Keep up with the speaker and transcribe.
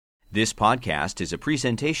This podcast is a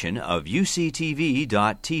presentation of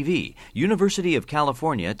UCTV.tv, University of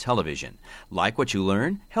California Television. Like what you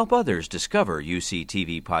learn? Help others discover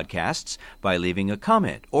UCTV podcasts by leaving a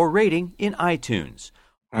comment or rating in iTunes.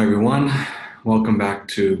 Hi, everyone. Welcome back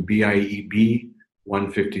to BIEB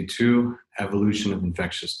 152, Evolution of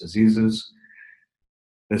Infectious Diseases.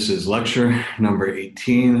 This is lecture number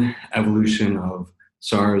 18, Evolution of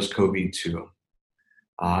SARS-CoV-2.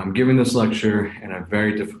 I'm giving this lecture in a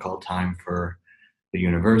very difficult time for the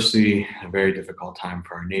university, a very difficult time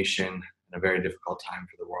for our nation, and a very difficult time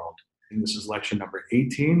for the world. And this is lecture number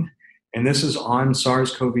 18, and this is on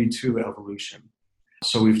SARS-CoV-2 evolution.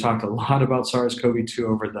 So we've talked a lot about SARS-CoV-2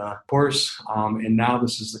 over the course, and now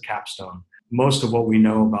this is the capstone. Most of what we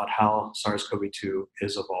know about how SARS-CoV-2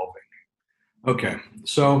 is evolving. Okay,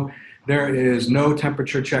 so there is no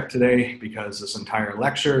temperature check today because this entire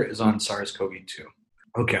lecture is on SARS-CoV-2.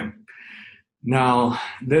 Okay, now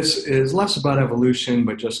this is less about evolution,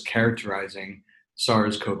 but just characterizing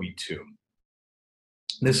SARS-CoV-2.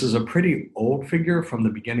 This is a pretty old figure from the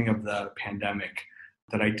beginning of the pandemic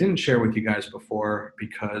that I didn't share with you guys before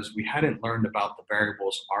because we hadn't learned about the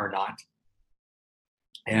variables R0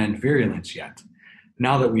 and virulence yet.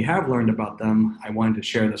 Now that we have learned about them, I wanted to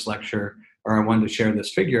share this lecture, or I wanted to share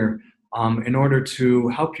this figure in order to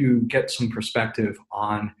help you get some perspective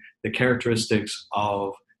on the characteristics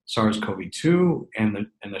of SARS-CoV-2 and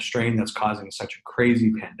the strain that's causing such a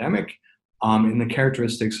crazy pandemic, and the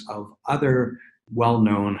characteristics of other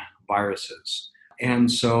well-known viruses.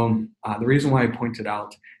 And so the reason why I pointed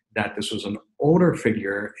out that this was an older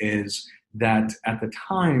figure is that at the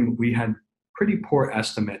time we had pretty poor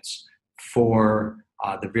estimates for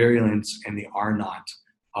the virulence and the R0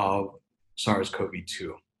 of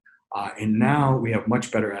SARS-CoV-2. And now we have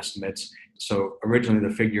much better estimates. So originally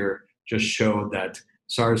the figure just showed that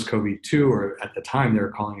SARS-CoV-2, or at the time they were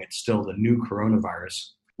calling it still the new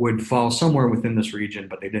coronavirus, would fall somewhere within this region,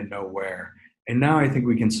 but they didn't know where. And now I think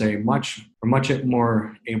we can say much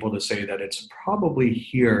more able to say that it's probably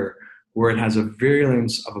here where it has a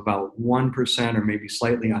virulence of about 1% or maybe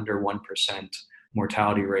slightly under 1%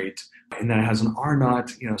 mortality rate. And then it has an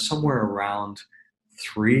R0, somewhere around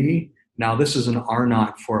 3. Now this is an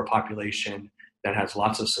R0 for a population that has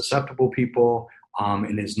lots of susceptible people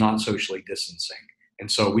and is not socially distancing.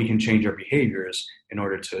 And so we can change our behaviors in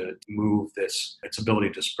order to move its ability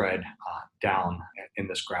to spread down in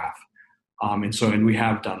this graph. And we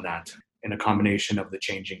have done that in a combination of the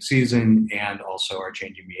changing season and also our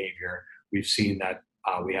changing behavior. We've seen that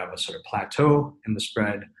we have a sort of plateau in the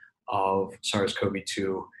spread of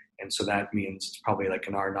SARS-CoV-2. And so that means it's probably like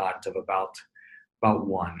an R0 of about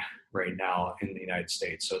 1 right now in the United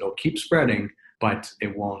States. So it'll keep spreading, but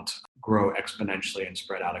it won't grow exponentially and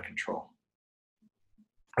spread out of control.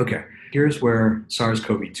 Okay, here's where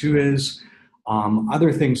SARS-CoV-2 is.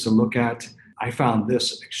 Other things to look at, I found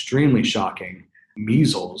this extremely shocking.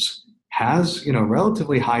 Measles has,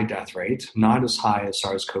 relatively high death rate, not as high as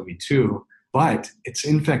SARS-CoV-2, but its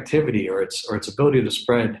infectivity or its ability to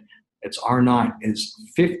spread, its R0 is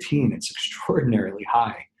 15. It's extraordinarily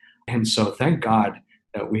high. And so thank God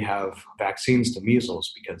that we have vaccines to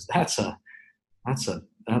measles, because that's a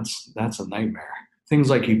nightmare. Things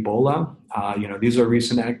like Ebola, these are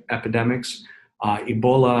recent epidemics.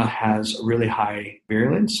 Ebola has a really high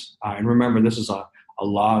virulence. And remember, this is a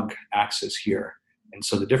log axis here. And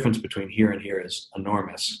so the difference between here and here is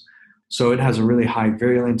enormous. So it has a really high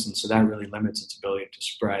virulence, and so that really limits its ability to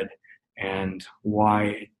spread, and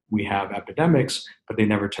why we have epidemics, but they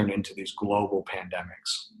never turn into these global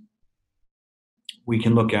pandemics. We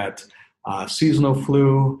can look at seasonal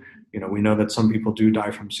flu. We know that some people do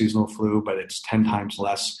die from seasonal flu, but it's 10 times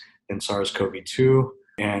less than SARS-CoV-2,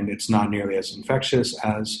 and it's not nearly as infectious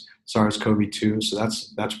as SARS-CoV-2. So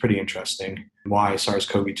that's pretty interesting, why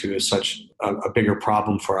SARS-CoV-2 is such a bigger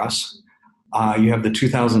problem for us. You have the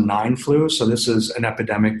 2009 flu. So this is an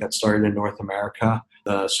epidemic that started in North America,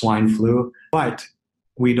 the swine flu. But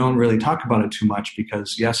we don't really talk about it too much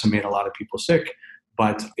because, yes, it made a lot of people sick,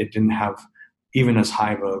 but it didn't have even as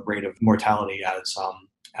high of a rate of mortality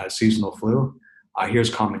as seasonal flu. Here's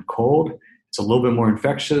common cold. It's a little bit more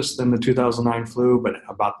infectious than the 2009 flu, but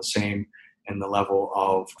about the same in the level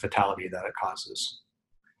of fatality that it causes.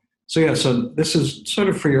 So this is sort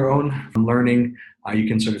of for your own learning. You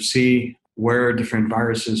can sort of see where different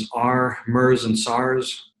viruses are. MERS and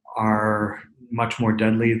SARS are much more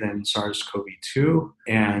deadly than SARS-CoV-2.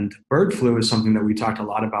 And bird flu is something that we talked a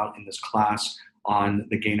lot about in this class on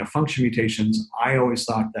the gain of function mutations. I always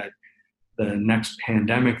thought that the next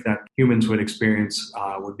pandemic that humans would experience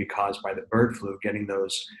would be caused by the bird flu, getting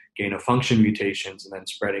those gain-of-function mutations and then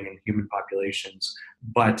spreading in human populations.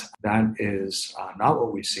 But that is not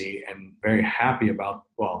what we see, and very happy about,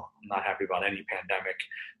 well, I'm not happy about any pandemic,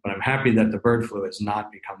 but I'm happy that the bird flu has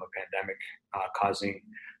not become a pandemic causing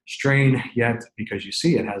strain yet, because you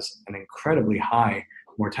see it has an incredibly high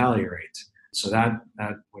mortality rate. So that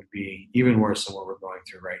would be even worse than what we're going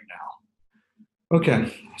through right now.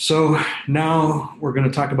 Okay, so now we're going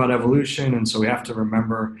to talk about evolution, and so we have to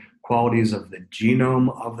remember qualities of the genome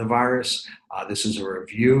of the virus. This is a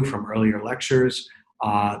review from earlier lectures.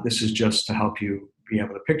 This is just to help you be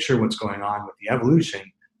able to picture what's going on with the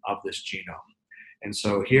evolution of this genome. And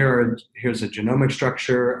so here's a genomic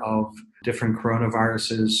structure of different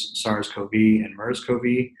coronaviruses, SARS-CoV and MERS-CoV.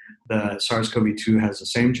 The SARS-CoV-2 has the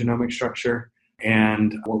same genomic structure.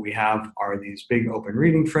 And what we have are these big open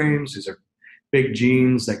reading frames. These are big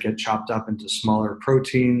genes that get chopped up into smaller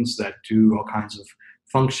proteins that do all kinds of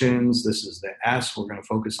functions. This is the S. We're going to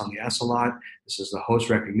focus on the S a lot. This is the host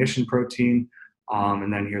recognition protein.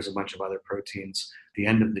 And then here's a bunch of other proteins at the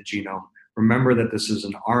end of the genome. Remember that this is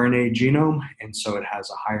an RNA genome, and so it has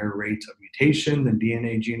a higher rate of mutation than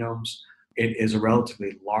DNA genomes. It is a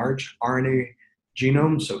relatively large RNA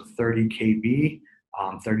genome, so 30 kb,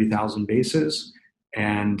 30,000 bases,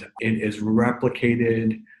 and it is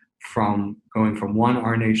replicated from going from one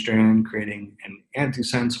RNA strand, creating an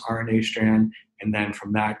antisense RNA strand, and then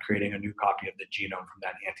from that, creating a new copy of the genome from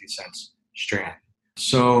that antisense strand.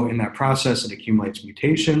 So in that process, it accumulates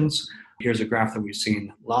mutations. Here's a graph that we've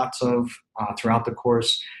seen lots of throughout the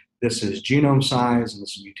course. This is genome size, and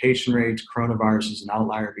this is mutation rates. Coronavirus is an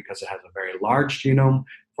outlier because it has a very large genome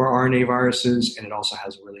for RNA viruses, and it also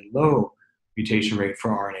has a really low mutation rate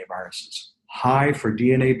for RNA viruses. High for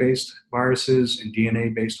DNA-based viruses and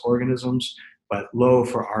DNA-based organisms, but low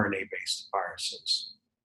for RNA-based viruses.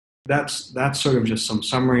 That's sort of just some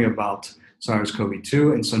summary about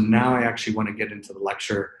SARS-CoV-2, and so now I actually want to get into the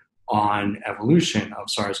lecture on evolution of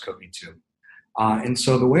SARS-CoV-2. And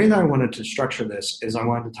so the way that I wanted to structure this is I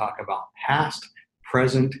wanted to talk about past,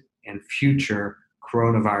 present, and future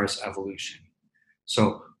coronavirus evolution.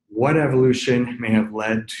 So what evolution may have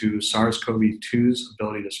led to SARS-CoV-2's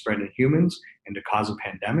ability to spread in humans and to cause a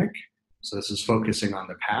pandemic? So this is focusing on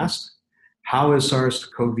the past. How is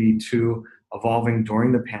SARS-CoV-2 evolving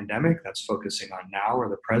during the pandemic? That's focusing on now or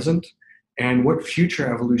the present. And what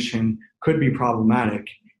future evolution could be problematic,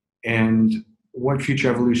 and what future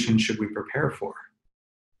evolution should we prepare for?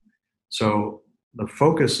 So the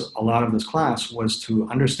focus, a lot of this class, was to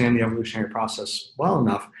understand the evolutionary process well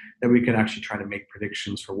enough that we could actually try to make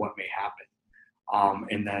predictions for what may happen.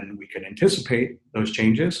 And then we could anticipate those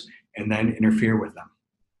changes and then interfere with them.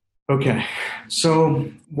 Okay,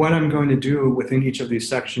 so what I'm going to do within each of these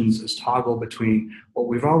sections is toggle between what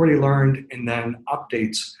we've already learned and then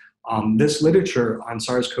updates. This literature on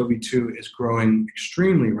SARS-CoV-2 is growing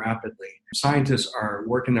extremely rapidly. Scientists are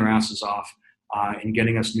working their asses off in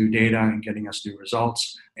getting us new data and getting us new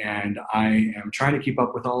results, and I am trying to keep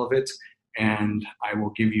up with all of it, and I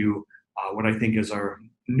will give you what I think is our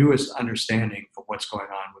newest understanding of what's going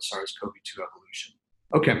on with SARS-CoV-2 evolution.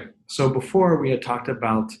 Okay, so before we had talked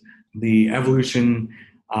about the evolution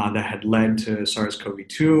that had led to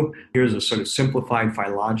SARS-CoV-2. Here's a sort of simplified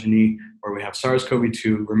phylogeny where we have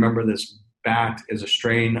SARS-CoV-2. Remember, this bat is a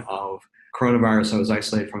strain of coronavirus that was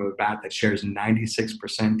isolated from a bat that shares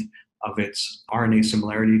 96% of its RNA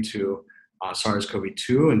similarity to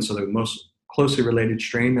SARS-CoV-2. And so the most closely related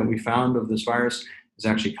strain that we found of this virus is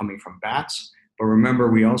actually coming from bats. But remember,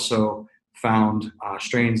 we also found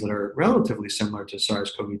strains that are relatively similar to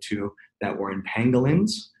SARS-CoV-2 that were in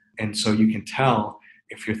pangolins. And so you can tell,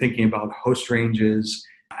 if you're thinking about host ranges,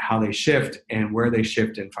 how they shift and where they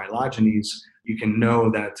shift in phylogenies, you can know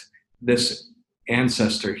that this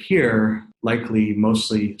ancestor here likely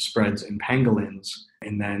mostly spreads in pangolins,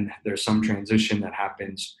 and then there's some transition that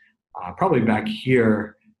happens probably back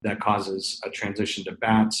here that causes a transition to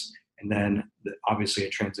bats, and then obviously a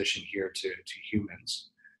transition here to humans.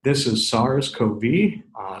 This is SARS-CoV,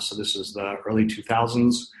 so this is the early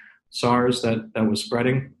 2000s SARS that was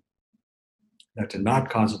spreading. That did not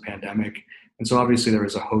cause a pandemic. And so obviously there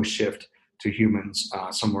was a host shift to humans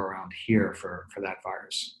somewhere around here for that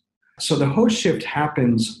virus. So the host shift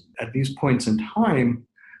happens at these points in time,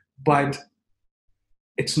 but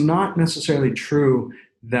it's not necessarily true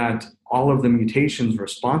that all of the mutations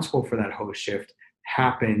responsible for that host shift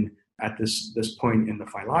happen at this point in the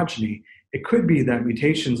phylogeny. It could be that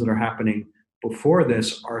mutations that are happening before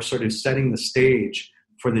this are sort of setting the stage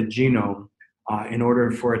for the genome in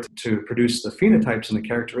order for it to produce the phenotypes and the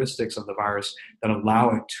characteristics of the virus that allow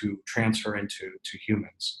it to transfer into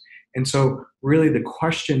humans. And so really the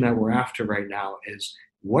question that we're after right now is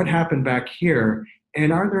what happened back here,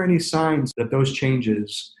 and are there any signs that those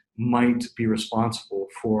changes might be responsible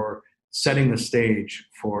for setting the stage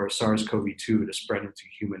for SARS-CoV-2 to spread into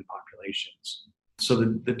human populations? So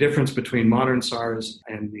the difference between modern SARS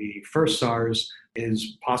and the first SARS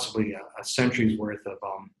is possibly a century's worth of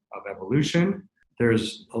evolution.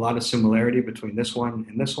 There's a lot of similarity between this one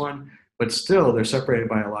and this one, but still they're separated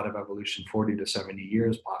by a lot of evolution, 40 to 70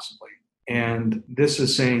 years possibly. And this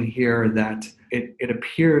is saying here that it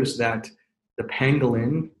appears that the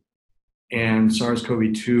pangolin and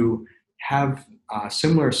SARS-CoV-2 have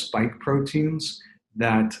similar spike proteins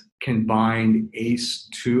that can bind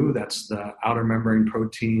ACE2, that's the outer membrane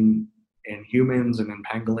protein in humans and in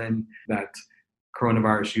pangolin that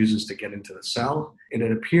coronavirus uses to get into the cell. And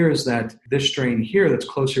it appears that this strain here that's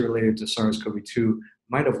closely related to SARS-CoV-2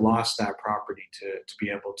 might have lost that property to be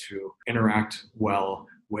able to interact well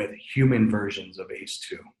with human versions of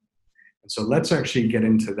ACE2. And so let's actually get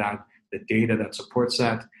into that, the data that supports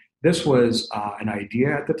that. This was an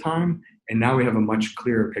idea at the time, and now we have a much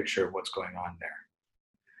clearer picture of what's going on there.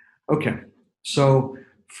 Okay, so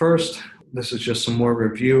first, this is just some more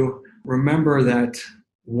review. Remember that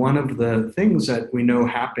one of the things that we know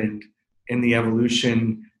happened in the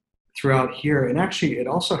evolution throughout here, and actually it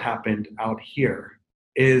also happened out here,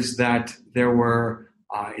 is that there were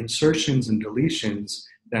insertions and deletions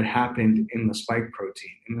that happened in the spike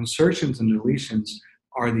protein. And insertions and deletions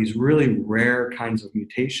are these really rare kinds of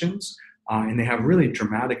mutations, and they have really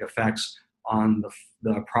dramatic effects on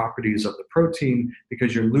the properties of the protein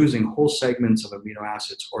because you're losing whole segments of amino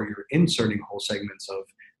acids or you're inserting whole segments of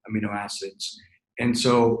amino acids. And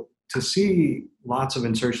so to see lots of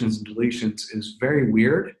insertions and deletions is very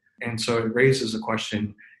weird. And so it raises the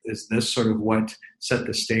question, is this sort of what set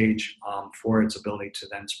the stage for its ability to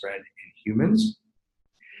then spread in humans?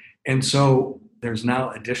 And so there's now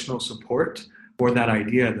additional support for that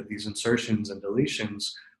idea that these insertions and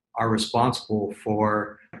deletions are responsible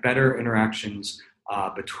for better interactions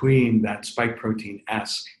between that spike protein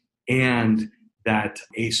S and that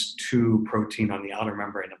ACE2 protein on the outer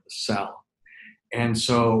membrane of the cell. And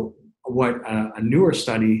so what a newer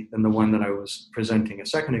study than the one that I was presenting a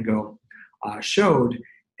second ago showed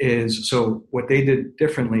is, so what they did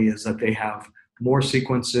differently is that they have more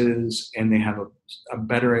sequences and they have a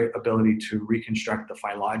better ability to reconstruct the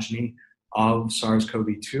phylogeny of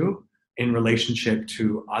SARS-CoV-2 in relationship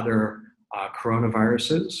to other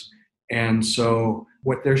coronaviruses. And so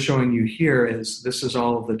what they're showing you here is this is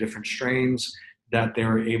all of the different strains that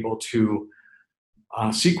they're able to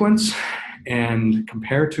sequence and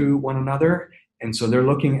compare to one another. And so they're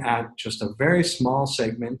looking at just a very small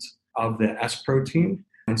segment of the S protein.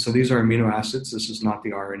 And so these are amino acids. This is not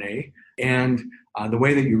the RNA. And the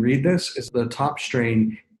way that you read this is the top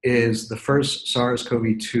strain is the first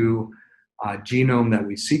SARS-CoV-2 genome that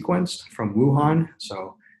we sequenced from Wuhan.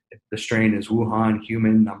 So the strain is Wuhan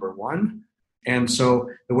human number 1. And so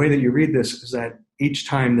the way that you read this is that each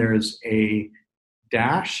time there's a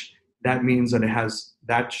dash, that means that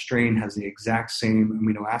that strain has the exact same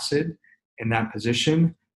amino acid in that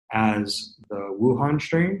position as the Wuhan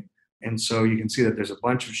strain. And so you can see that there's a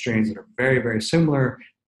bunch of strains that are very, very similar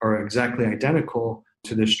or exactly identical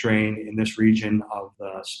to this strain in this region of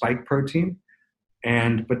the spike protein.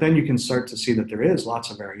 But then you can start to see that there is lots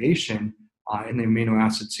of variation in the amino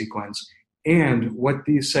acid sequence. And what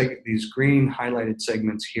these green highlighted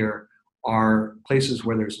segments here are places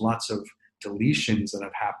where there's lots of deletions that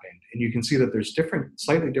have happened. And you can see that there's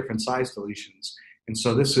slightly different size deletions. And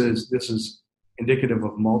so this is indicative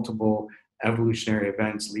of multiple evolutionary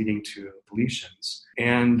events leading to deletions.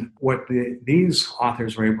 And what these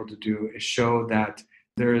authors were able to do is show that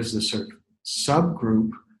there is this sort of subgroup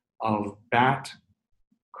of bat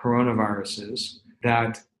coronaviruses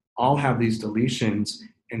that all have these deletions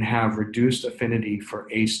and have reduced affinity for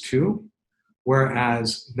ACE2,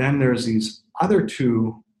 whereas then there's these other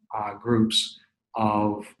two groups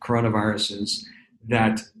of coronaviruses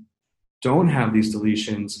that don't have these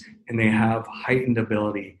deletions and they have heightened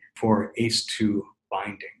ability for ACE2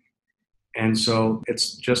 binding. And so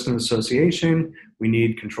it's just an association. We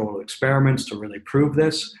need controlled experiments to really prove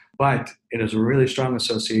this, but it is a really strong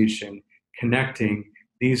association connecting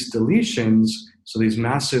these deletions, so these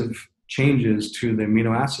massive changes to the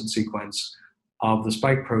amino acid sequence of the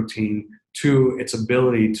spike protein to its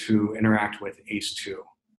ability to interact with ACE2.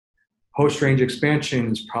 Host-range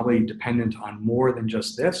expansion is probably dependent on more than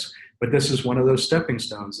just this, but this is one of those stepping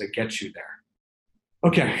stones that gets you there.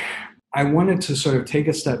 Okay, I wanted to sort of take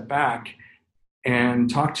a step back and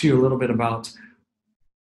talk to you a little bit about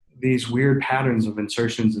these weird patterns of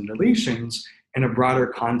insertions and deletions in a broader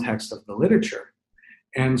context of the literature.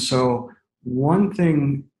 And so one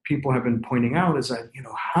thing people have been pointing out is that,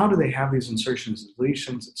 how do they have these insertions and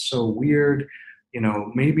deletions? It's so weird.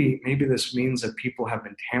 Maybe this means that people have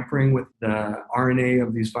been tampering with the RNA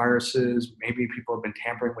of these viruses. Maybe people have been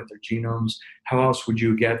tampering with their genomes. How else would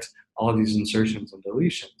you get all of these insertions and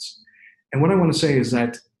deletions? And what I want to say is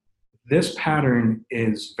that this pattern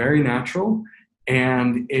is very natural,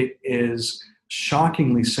 and it is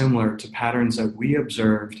shockingly similar to patterns that we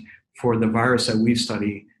observed for the virus that we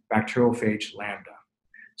study, bacteriophage lambda.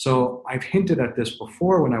 So I've hinted at this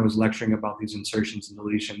before when I was lecturing about these insertions and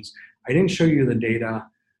deletions. I didn't show you the data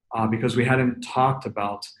because we hadn't talked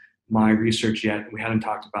about my research yet. We hadn't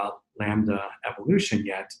talked about lambda evolution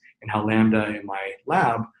yet, and how lambda in my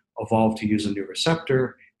lab evolved to use a new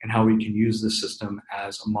receptor, and how we can use this system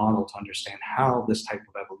as a model to understand how this type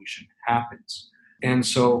of evolution happens. And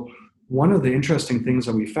so one of the interesting things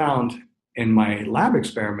that we found in my lab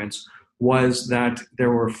experiments was that there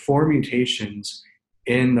were 4 mutations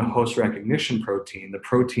in the host recognition protein. The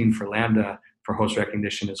protein for lambda for host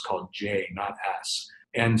recognition is called J, not S.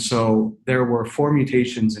 And so there were 4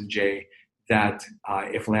 mutations in J that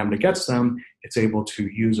if lambda gets them, it's able to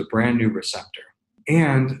use a brand new receptor.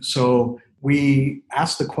 And so we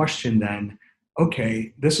asked the question then,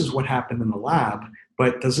 okay, this is what happened in the lab,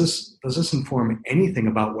 but does this inform anything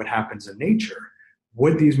about what happens in nature?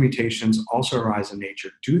 Would these mutations also arise in nature?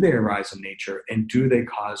 Do they arise in nature? And do they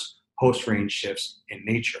cause host range shifts in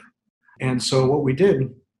nature? And so what we did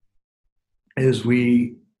is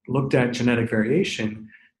we looked at genetic variation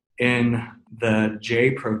in the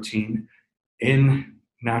J protein in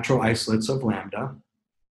natural isolates of lambda.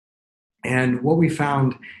 And what we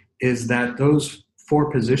found is that those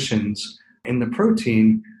 4 positions in the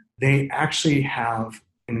protein, they actually have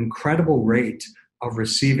an incredible rate of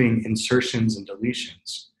receiving insertions and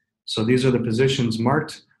deletions. So these are the positions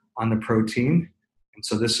marked on the protein. And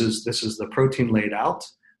so this is the protein laid out.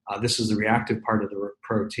 This is the reactive part of the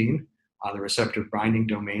protein, the receptor binding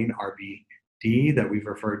domain, RBD, that we've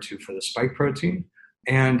referred to for the spike protein.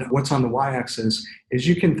 And what's on the y-axis is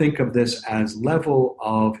you can think of this as level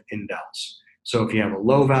of indels. So if you have a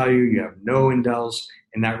low value, you have no indels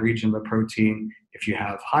in that region of the protein. If you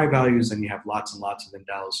have high values, then you have lots and lots of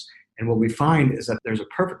indels. And what we find is that there's a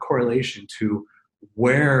perfect correlation to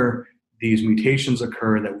where these mutations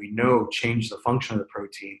occur that we know change the function of the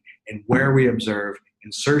protein, and where we observe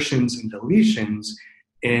insertions and deletions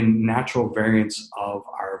in natural variants of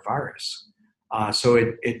our virus. So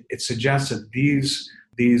it suggests that these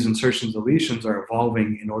insertions and deletions are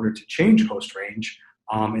evolving in order to change host range,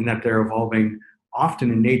 and that they're evolving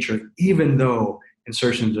often in nature, even though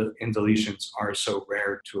insertions and deletions are so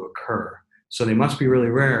rare to occur. So they must be really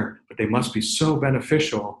rare, but they must be so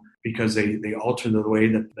beneficial because they alter the way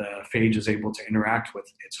that the phage is able to interact with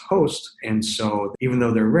its host. And so even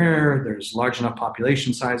though they're rare, there's large enough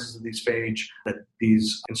population sizes of these phage that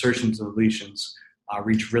these insertions and deletions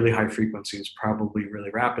reach really high frequencies, probably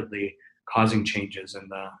really rapidly, causing changes in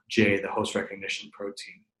the J, the host recognition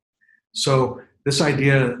protein. So this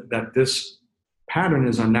idea that this pattern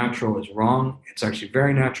is unnatural is wrong. It's actually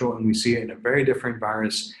very natural, and we see it in a very different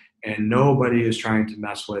virus, and nobody is trying to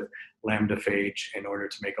mess with lambda phage in order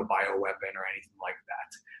to make a bioweapon or anything like that.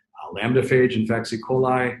 Lambda phage infects E.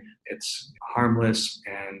 coli. It's harmless,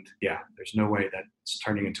 and there's no way that it's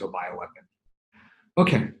turning into a bioweapon.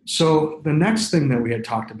 Okay, so the next thing that we had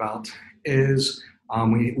talked about is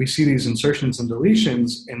we see these insertions and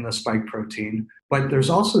deletions in the spike protein, but there's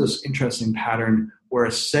also this interesting pattern where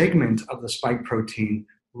a segment of the spike protein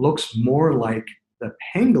looks more like the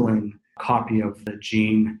pangolin copy of the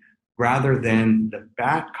gene rather than the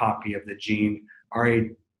bat copy of the gene,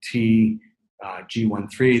 RATG13.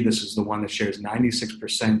 This is the one that shares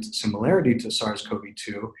 96% similarity to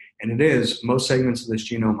SARS-CoV-2, and it is. Most segments of this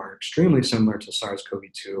genome are extremely similar to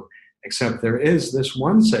SARS-CoV-2, except there is this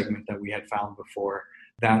one segment that we had found before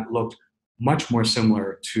that looked much more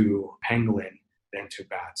similar to pangolin than to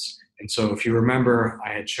bats. And so if you remember,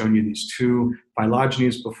 I had shown you these 2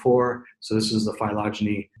 phylogenies before. So this is the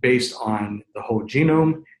phylogeny based on the whole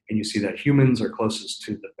genome, and you see that humans are closest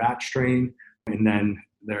to the bat strain, and then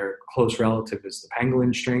their close relative is the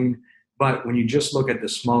pangolin strain. But when you just look at the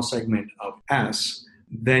small segment of S,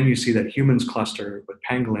 then you see that humans cluster with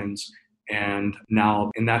pangolins, and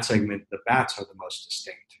now in that segment, the bats are the most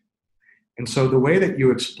distinct. And so the way that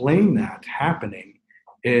you explain that happening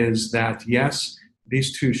is that, yes,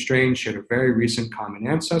 these 2 strains share a very recent common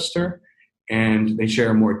ancestor, and they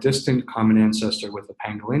share a more distant common ancestor with the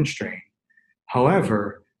pangolin strain.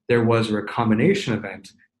 However, there was a recombination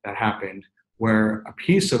event that happened where a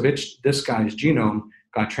piece of this guy's genome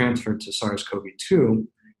got transferred to SARS-CoV-2.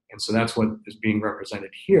 And so that's what is being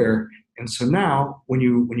represented here. And so now when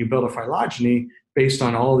you build a phylogeny based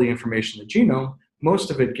on all the information in the genome,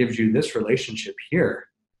 most of it gives you this relationship here.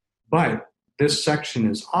 But this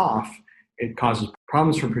section is off. It causes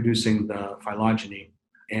problems for producing the phylogeny.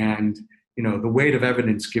 And the weight of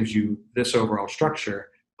evidence gives you this overall structure.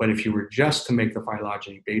 But if you were just to make the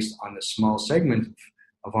phylogeny based on this small segment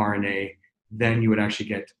of RNA, then you would actually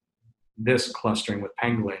get this clustering with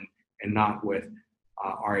pangolin and not with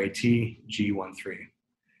RATG13.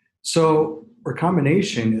 So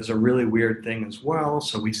recombination is a really weird thing as well.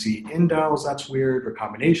 So we see indels, that's weird.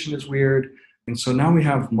 Recombination is weird. And so now we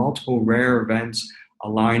have multiple rare events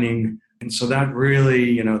aligning. And so that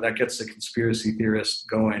really, that gets the conspiracy theorists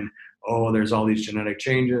going, oh, there's all these genetic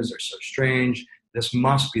changes. They're so strange. This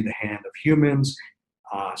must be the hand of humans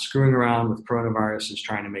screwing around with coronaviruses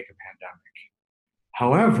trying to make a pandemic.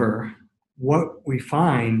 However, what we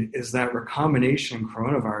find is that recombination in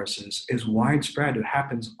coronaviruses is widespread. It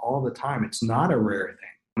happens all the time. It's not a rare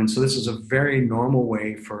thing. And so this is a very normal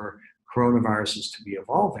way for coronaviruses to be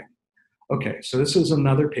evolving. Okay, so this is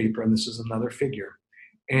another paper and this is another figure.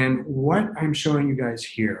 And what I'm showing you guys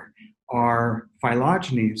here are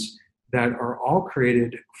phylogenies that are all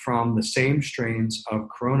created from the same strains of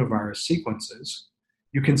coronavirus sequences.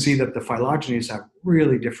 You can see that the phylogenies have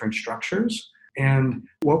really different structures. And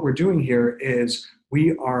what we're doing here is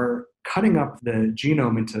we are cutting up the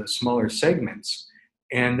genome into smaller segments,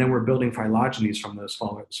 and then we're building phylogenies from those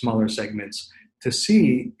smaller segments to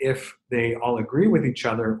see if they all agree with each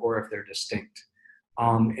other or if they're distinct.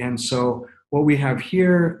 And so what we have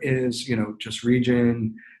here is, just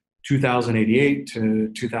region 2088 to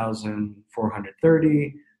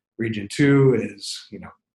 2430. Region 2 is,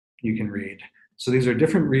 you can read. So these are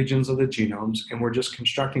different regions of the genomes, and we're just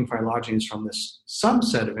constructing phylogenies from this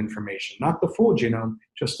subset of information, not the full genome,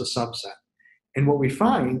 just a subset. And what we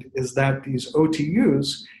find is that these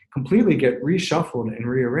OTUs completely get reshuffled and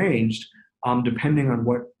rearranged depending on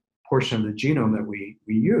what portion of the genome that we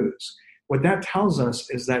use. What that tells us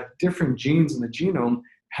is that different genes in the genome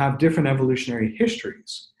have different evolutionary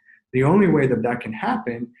histories. The only way that can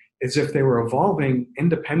happen is if they were evolving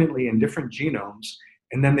independently in different genomes,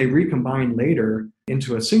 and then they recombine later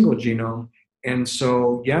into a single genome. And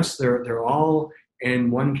so, yes, they're all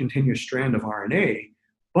in one continuous strand of RNA,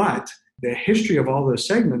 but the history of all those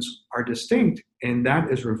segments are distinct, and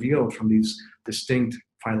that is revealed from these distinct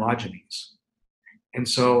phylogenies. And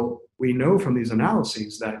so we know from these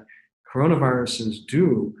analyses that coronaviruses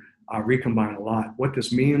do recombine a lot. What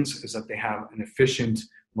this means is that they have an efficient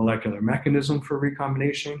molecular mechanism for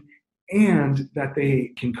recombination, and that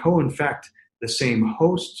they can co-infect the same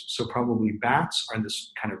hosts. So probably bats are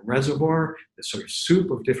this kind of reservoir, this sort of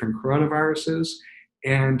soup of different coronaviruses.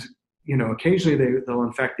 And, occasionally they'll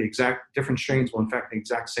infect different strains will infect the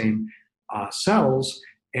exact same cells,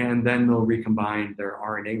 and then they'll recombine their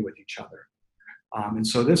RNA with each other. And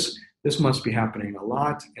so this must be happening a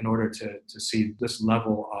lot in order to see this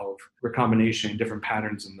level of recombination and different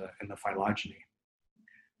patterns in the phylogeny.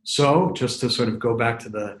 So just to sort of go back to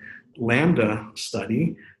the Lambda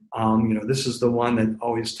study, this is the one that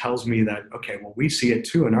always tells me that, okay, well, we see it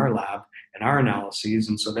too in our lab and our analyses,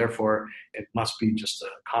 and so therefore it must be just a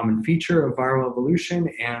common feature of viral evolution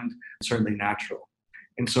and certainly natural.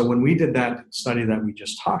 And so when we did that study that we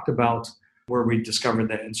just talked about, where we discovered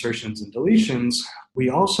the insertions and deletions, we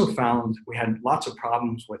also found we had lots of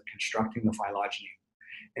problems with constructing the phylogeny.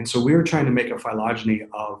 And so we were trying to make a phylogeny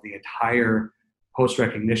of the entire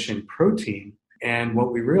post-recognition protein. And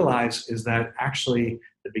what we realized is that actually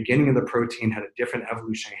the beginning of the protein had a different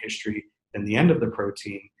evolutionary history than the end of the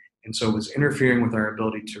protein. And so it was interfering with our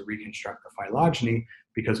ability to reconstruct the phylogeny,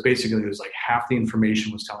 because basically it was like half the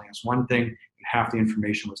information was telling us one thing and half the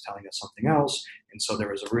information was telling us something else. And so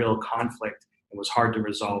there was a real conflict. It was hard to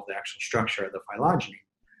resolve the actual structure of the phylogeny.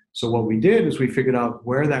 So what we did is we figured out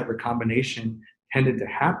where that recombination tended to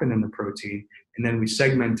happen in the protein, and then we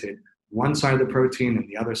segmented one side of the protein and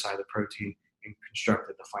the other side of the protein and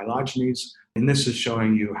constructed the phylogenies. And this is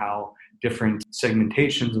showing you how different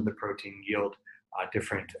segmentations of the protein yield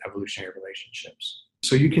different evolutionary relationships.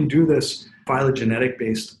 So you can do this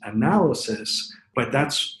phylogenetic-based analysis, but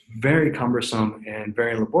that's very cumbersome and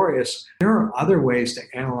very laborious. There are other ways to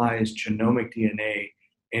analyze genomic DNA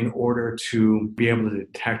in order to be able to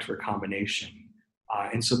detect recombination.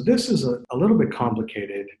 And so this is a little bit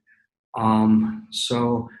complicated.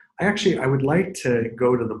 So I would like to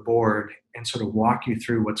go to the board and sort of walk you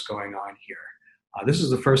through what's going on here. This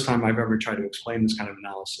is the first time I've ever tried to explain this kind of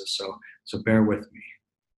analysis, so bear with me.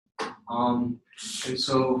 And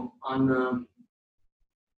so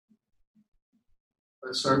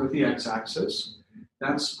let's start with the x-axis.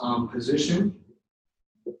 That's position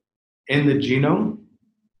in the genome.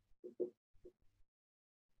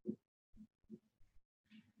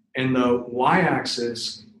 And the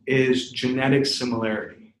y-axis is genetic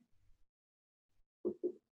similarity.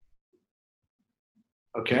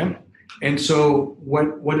 Okay? And so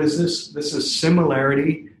what is this? This is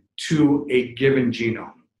similarity to a given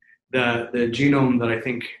genome. The genome that I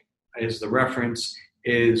think is the reference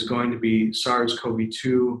is going to be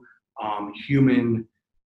SARS-CoV-2 human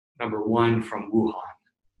number 1 from Wuhan.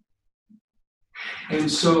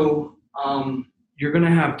 And so you're going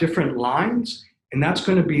to have different lines, and that's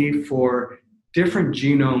going to be for different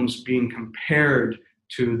genomes being compared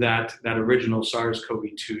to that original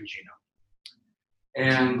SARS-CoV-2 genome.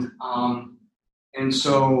 And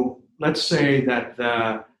so let's say that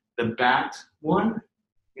the bat one,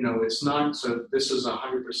 it's not, so this is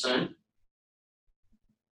 100%.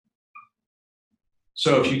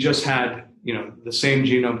 So if you just had, the same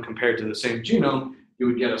genome compared to the same genome, you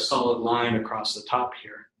would get a solid line across the top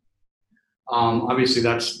here. Obviously,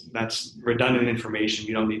 that's redundant information.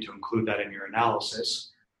 You don't need to include that in your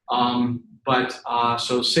analysis.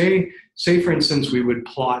 So say for instance, we would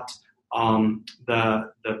plot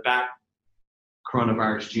the bat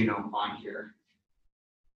coronavirus genome on here.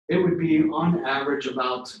 It would be on average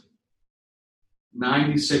about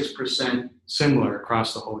 96% similar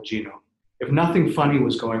across the whole genome. If nothing funny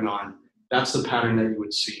was going on, that's the pattern that you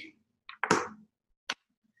would see.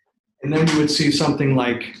 And then you would see something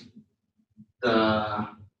like the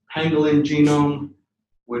pangolin genome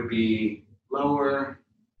would be lower.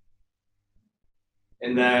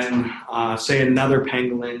 And then say another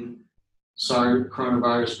pangolin SARS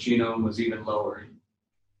coronavirus genome was even lower.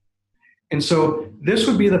 And so this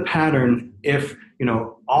would be the pattern if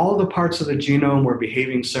all the parts of the genome were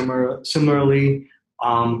behaving similarly,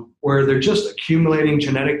 where they're just accumulating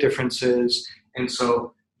genetic differences. And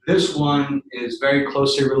so this one is very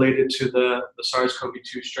closely related to the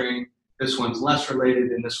SARS-CoV-2 strain. This one's less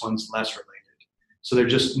related, and this one's less related. So they're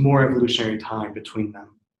just more evolutionary time between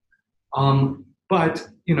them. But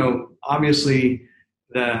obviously,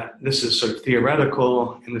 this is sort of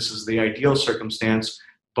theoretical, and this is the ideal circumstance.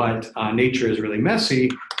 But nature is really messy,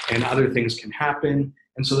 and other things can happen.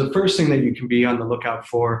 And so the first thing that you can be on the lookout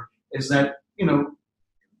for is that,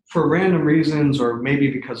 for random reasons, or maybe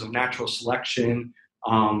because of natural selection,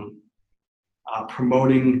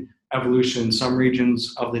 promoting evolution in some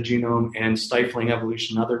regions of the genome and stifling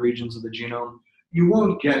evolution in other regions of the genome, you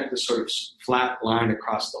won't get this sort of flat line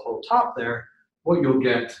across the whole top there. What you'll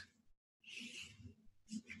get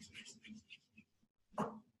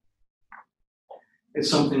is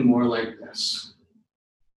something more like this.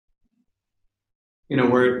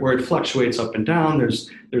 Where it fluctuates up and down. There's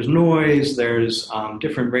noise. There's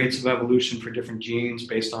different rates of evolution for different genes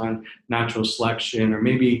based on natural selection, or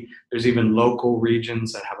maybe there's even local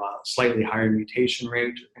regions that have a slightly higher mutation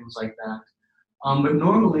rate, things like that. But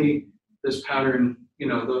normally, this pattern,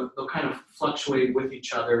 they'll kind of fluctuate with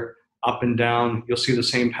each other up and down. You'll see the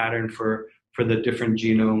same pattern for the different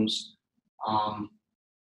genomes.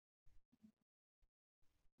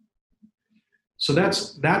 So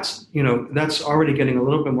that's already getting a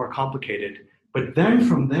little bit more complicated. But then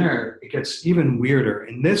from there, it gets even weirder.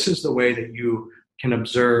 And this is the way that you can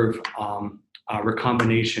observe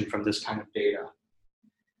recombination from this kind of data.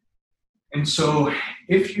 And so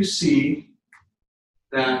if you see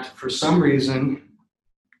that for some reason,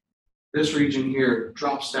 this region here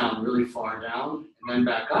drops down really far down and then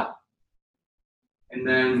back up, and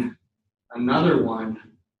then another one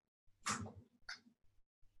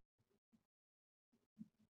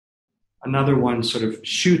sort of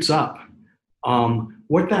shoots up.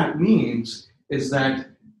 What that means is that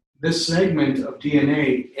this segment of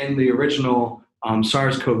DNA in the original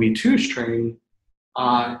SARS-CoV-2 strain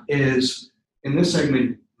is, in this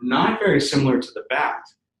segment, not very similar to the bat,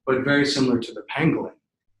 but very similar to the pangolin.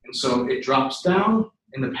 And so it drops down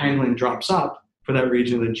and the pangolin drops up for that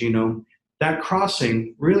region of the genome. That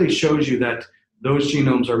crossing really shows you that those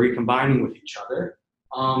genomes are recombining with each other,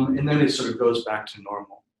 and then it sort of goes back to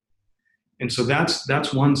normal. And so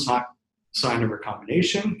that's one sign of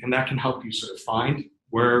recombination, and that can help you sort of find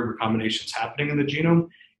where recombination is happening in the genome.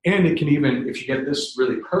 And it can even, if you get this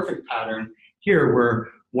really perfect pattern here where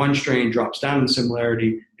one strain drops down in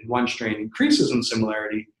similarity and one strain increases in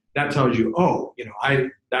similarity, that tells you,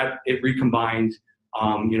 it recombined,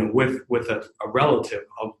 with a relative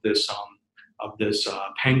of this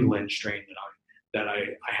pangolin strain that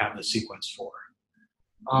I have the sequence for.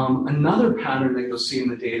 Another pattern that you'll see in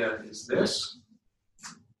the data is this.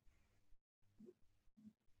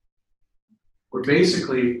 where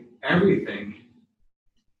basically everything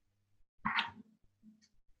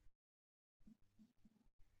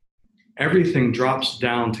drops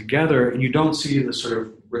down together, and you don't see the sort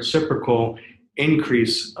of reciprocal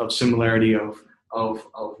increase of similarity of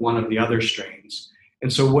one of the other strains.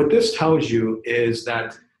 And so what this tells you is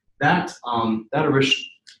that original,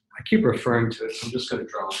 I keep referring to it, so I'm just going to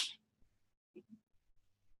draw it.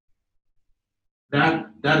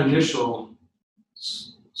 That initial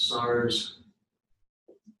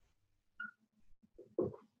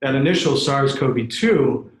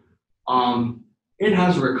SARS-CoV-2, it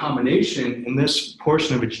has a recombination in this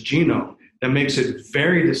portion of its genome that makes it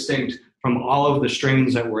very distinct from all of the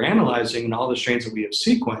strains that we're analyzing and all the strains that we have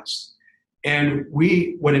sequenced. And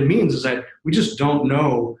what it means is that we just don't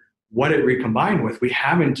know what it recombined with. We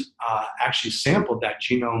haven't actually sampled that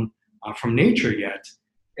genome from nature yet.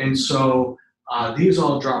 And so these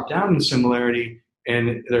all drop down in similarity,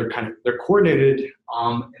 and they're coordinated,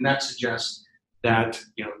 and that suggests that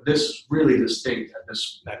this is really distinct at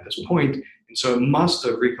this point. And so it must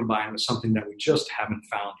have recombined with something that we just haven't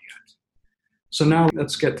found yet. So now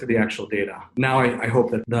let's get to the actual data. Now I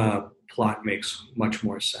hope that the plot makes much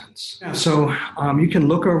more sense. Yeah, so you can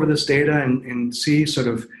look over this data and see sort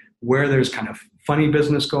of where there's kind of funny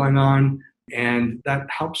business going on, and that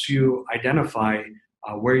helps you identify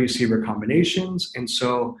where you see recombinations. And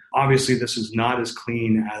so obviously this is not as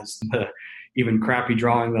clean as the even crappy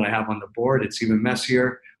drawing that I have on the board. It's even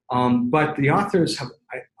messier. But the authors have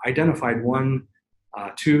identified 1,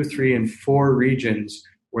 2, 3, and 4 regions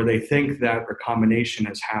where they think that recombination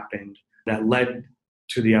has happened that led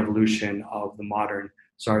to the evolution of the modern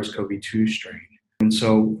SARS-CoV-2 strain. And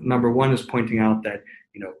so number 1 is pointing out that,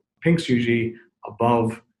 pink's usually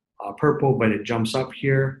above purple, but it jumps up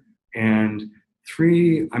here. And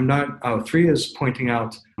 3 is pointing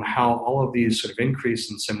out how all of these sort of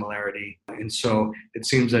increase in similarity. And so it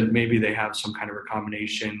seems that maybe they have some kind of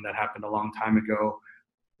recombination that happened a long time ago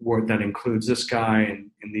that includes this guy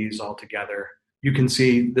and these all together. You can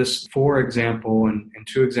see this 4 example and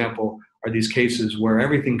 2 example are these cases where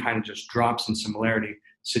everything kind of just drops in similarity,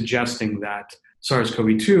 suggesting that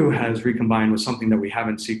SARS-CoV-2 has recombined with something that we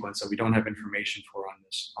haven't sequenced, that we don't have information for on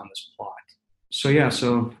this plot.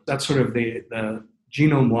 So that's sort of the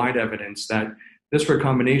genome-wide evidence that this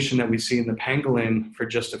recombination that we see in the pangolin for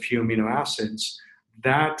just a few amino acids,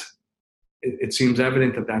 that it seems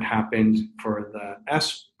evident that happened for the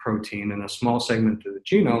S protein in a small segment of the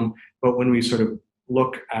genome. But when we sort of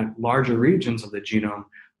look at larger regions of the genome,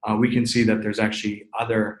 we can see that there's actually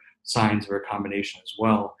other signs of recombination as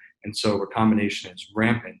well. And so recombination is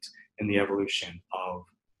rampant in the evolution of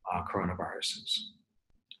coronaviruses.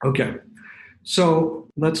 Okay, so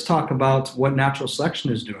let's talk about what natural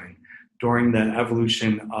selection is doing during the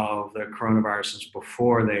evolution of the coronaviruses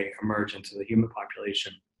before they emerge into the human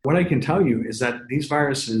population. What I can tell you is that these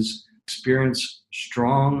viruses experience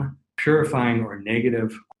strong, purifying, or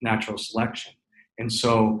negative natural selection. And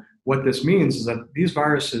so what this means is that these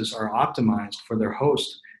viruses are optimized for their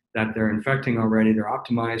host that they're infecting already. They're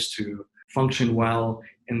optimized to function well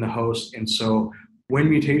in the host. And so when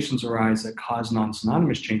mutations arise that cause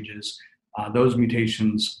non-synonymous changes, those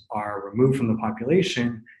mutations are removed from the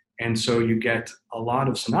population. And so you get a lot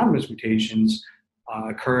of synonymous mutations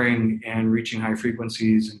occurring and reaching high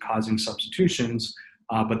frequencies and causing substitutions.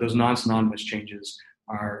 But those non-synonymous changes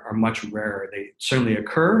are much rarer. They certainly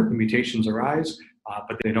occur, the mutations arise,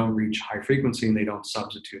 but they don't reach high frequency and they don't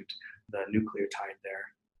substitute the nucleotide there.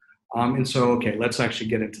 And so, okay, let's actually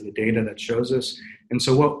get into the data that shows this. And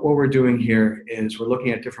so what we're doing here is we're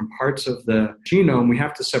looking at different parts of the genome. We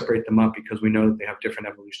have to separate them up because we know that they have different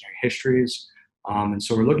evolutionary histories. And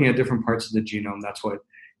so we're looking at different parts of the genome. That's what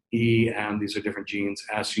E, M, these are different genes.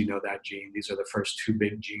 S, you know that gene. These are the first 2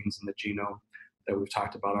 big genes in the genome that we've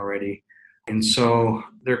talked about already. And so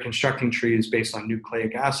they're constructing trees based on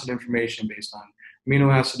nucleic acid information, based on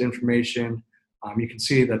amino acid information. You can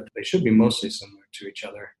see that they should be mostly similar to each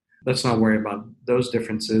other. Let's not worry about those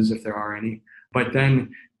differences if there are any. But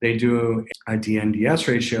then they do a DNDS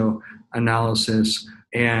ratio analysis,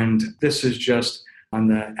 and this is just on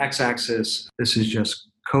the x-axis, this is just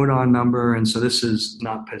codon number, and so this is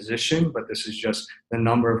not position, but this is just the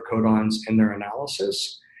number of codons in their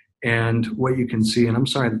analysis. And what you can see, and I'm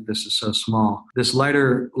sorry that this is so small, this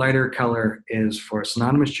lighter color is for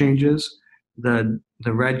synonymous changes. The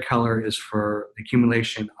red color is for the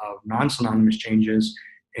accumulation of non-synonymous changes,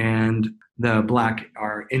 and the black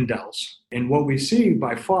are indels. And what we see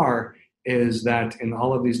by far is that in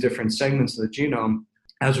all of these different segments of the genome,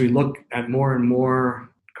 as we look at more and more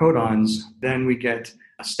codons, then we get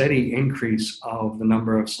a steady increase of the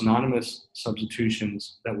number of synonymous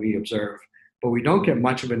substitutions that we observe. but we don't get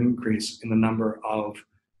much of an increase in the number of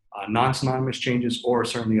non-synonymous changes or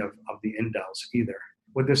certainly of the indels either.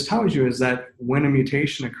 What this tells you is that when a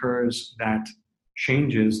mutation occurs that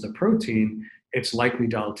changes the protein, it's likely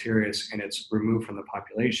deleterious and it's removed from the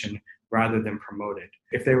population rather than promoted.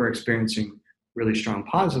 If they were experiencing really strong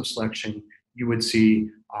positive selection, you would see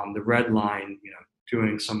the red line,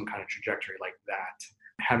 doing some kind of trajectory like that,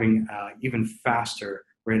 having even faster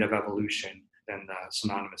rate of evolution than the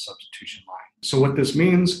synonymous substitution line. So what this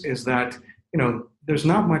means is that, there's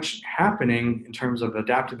not much happening in terms of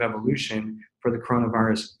adaptive evolution for the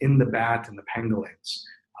coronavirus in the bat and the pangolins.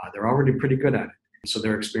 They're already pretty good at it. So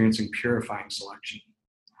they're experiencing purifying selection.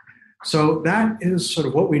 So that is sort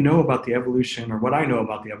of what we know about the evolution, or what I know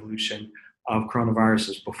about the evolution of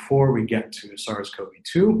coronaviruses before we get to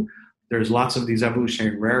SARS-CoV-2. There's lots of these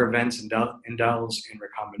evolutionary rare events, indels, and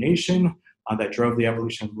recombination that drove the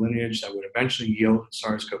evolution of lineage that would eventually yield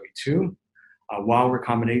SARS-CoV-2. While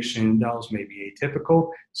recombination indels may be atypical,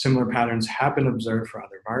 similar patterns have been observed for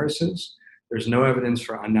other viruses. There's no evidence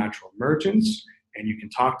for unnatural emergence, and you can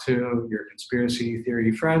talk to your conspiracy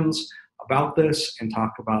theory friends about this and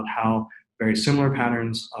talk about how very similar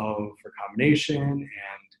patterns of recombination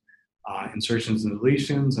and insertions and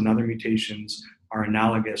deletions and other mutations are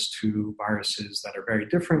analogous to viruses that are very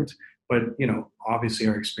different, but obviously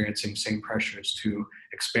are experiencing same pressures to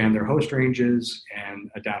expand their host ranges and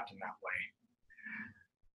adapt in that way.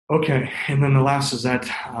 Okay, and then the last is that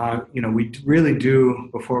we really do,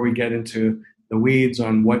 before we get into the weeds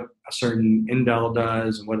on what a certain indel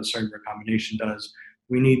does and what a certain recombination does,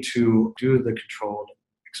 we need to do the controlled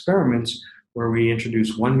experiments where we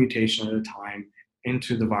introduce one mutation at a time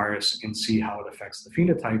into the virus and see how it affects the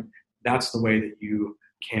phenotype. That's the way that you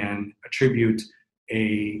can attribute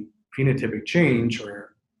a phenotypic change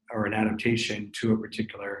or an adaptation to a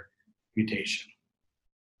particular mutation.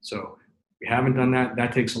 So we haven't done that.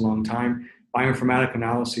 That takes a long time. Bioinformatic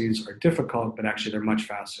analyses are difficult, but actually they're much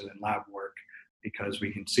faster than lab work because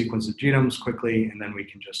we can sequence the genomes quickly and then we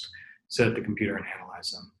can just sit at the computer and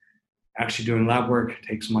analyze them. Actually doing lab work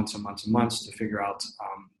takes months and months and months to figure out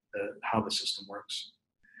how the system works.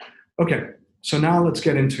 Okay, so now let's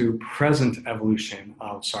get into present evolution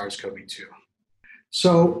of SARS-CoV-2.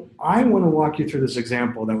 So I want to walk you through this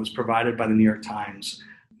example that was provided by the New York Times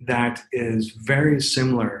that is very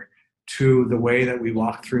similar to the way that we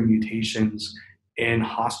walk through mutations in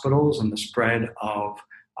hospitals and the spread of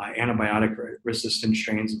antibiotic-resistant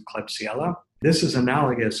strains of Klebsiella. This is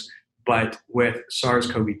analogous, but with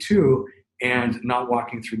SARS-CoV-2 and not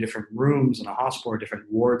walking through different rooms in a hospital or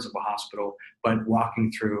different wards of a hospital, but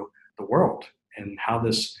walking through the world and how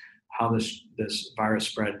this virus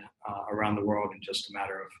spread around the world in just a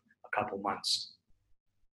matter of a couple months.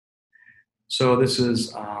 So this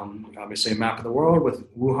is obviously a map of the world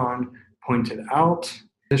with Wuhan pointed out.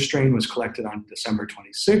 This strain was collected on December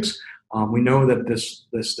 26. We know that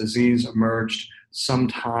this disease emerged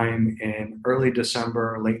sometime in early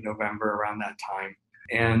December, late November, around that time.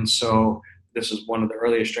 And so this is one of the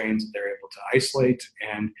earliest strains that they're able to isolate,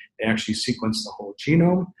 and they actually sequenced the whole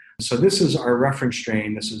genome. So this is our reference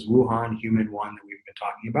strain. This is Wuhan human 1 that we've been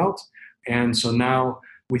talking about. And so now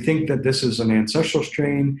we think that this is an ancestral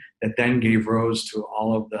strain that then gave rise to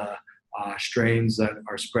all of the strains that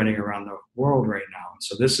are spreading around the world right now.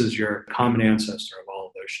 So this is your common ancestor of all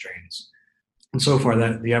of those strains. And so far,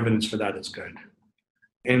 the evidence for that is good.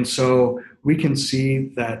 And so we can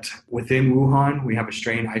see that within Wuhan, we have a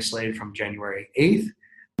strain isolated from January 8th.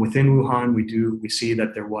 Within Wuhan, we see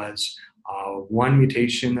that there was one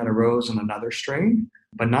mutation that arose in another strain,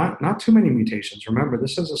 but not too many mutations. Remember,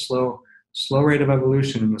 this is a slow rate of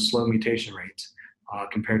evolution and a slow mutation rate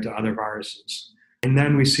compared to other viruses. And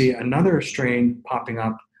then we see another strain popping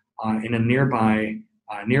up in a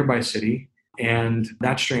nearby city, and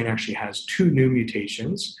that strain actually has 2 new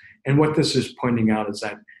mutations. And what this is pointing out is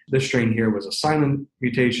that this strain here was a silent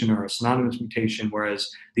mutation or a synonymous mutation, whereas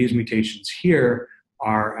these mutations here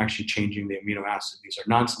are actually changing the amino acid. These are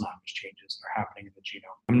non-synonymous changes that are happening in the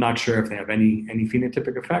genome. I'm not sure if they have any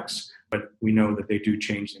phenotypic effects, but we know that they do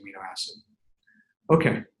change the amino acid.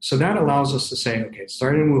 Okay, so that allows us to say, okay, it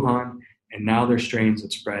started in Wuhan, and now there's strains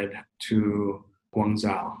that spread to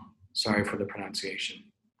Guangzhou. Sorry for the pronunciation.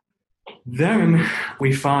 Then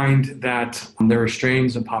we find that there are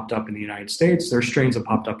strains that popped up in the United States. There are strains that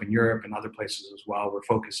popped up in Europe and other places as well. We're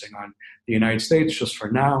focusing on the United States just for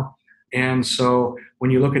now. And so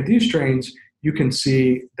when you look at these strains, you can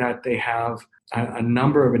see that they have a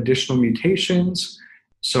number of additional mutations.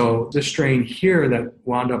 So this strain here that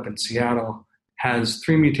wound up in Seattle has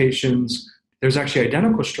 3 mutations. There's actually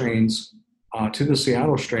identical strains to the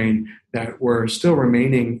Seattle strain that were still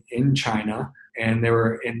remaining in China, and they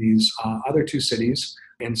were in these other two cities.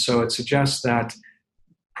 And so it suggests that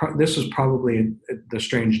this was probably the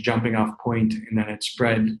strain's jumping off point, and then it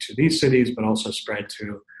spread to these cities, but also spread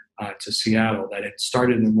to Seattle, that it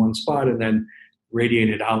started in one spot and then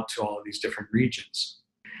radiated out to all of these different regions.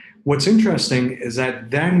 What's interesting is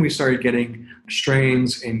that then we started getting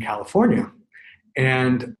strains in California.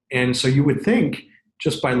 And so you would think,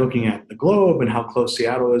 just by looking at the globe and how close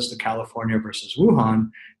Seattle is to California versus Wuhan,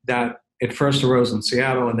 that it first arose in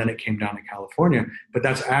Seattle and then it came down to California. But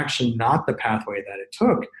that's actually not the pathway that it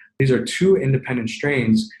took. These are two independent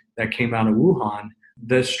strains that came out of Wuhan.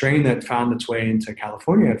 The strain that found its way into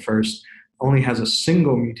California at first only has a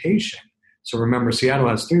single mutation. So remember, Seattle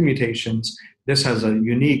has 3 mutations. This has a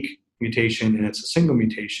unique mutation, and it's a single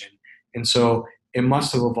mutation. And so it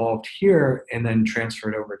must have evolved here and then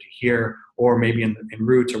transferred over to here, or maybe in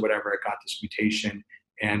roots or whatever, it got this mutation.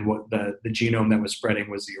 And what the genome that was spreading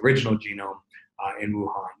was the original genome in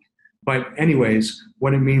Wuhan. But anyways,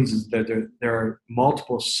 what it means is that there are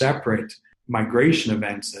multiple separate migration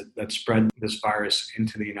events that spread this virus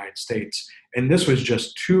into the United States. And this was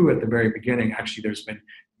just 2 at the very beginning. Actually, there's been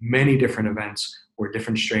many different events where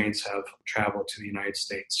different strains have traveled to the United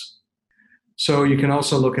States. So you can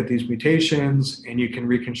also look at these mutations, and you can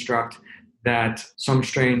reconstruct that some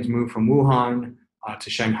strains move from Wuhan to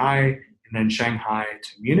Shanghai, and then Shanghai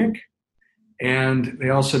to Munich. And they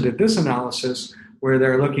also did this analysis where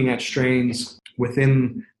they're looking at strains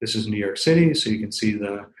within, this is New York City, so you can see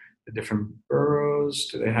the different boroughs.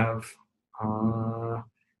 Do they have,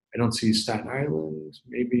 I don't see Staten Island.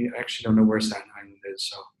 Maybe, I actually don't know where Staten Island is,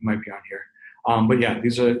 so it might be on here. But yeah,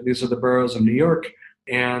 these are the boroughs of New York.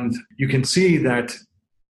 And you can see that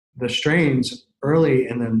the strains early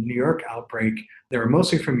in the New York outbreak, they were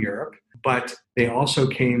mostly from Europe, but they also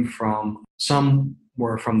came from, some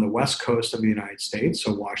were from the west coast of the United States,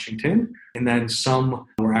 so Washington, and then some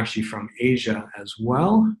were actually from Asia as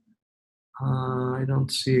well. I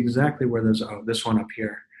don't see exactly where there's, this one up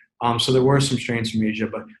here. So there were some strains from Asia,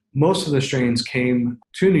 but most of the strains came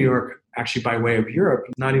to New York actually by way of Europe,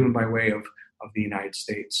 not even by way of the United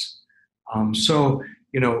States. So,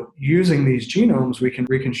 using these genomes, we can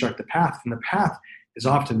reconstruct the path, and the path is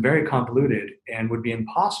often very convoluted and would be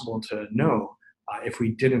impossible to know if we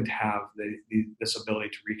didn't have this ability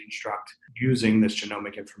to reconstruct using this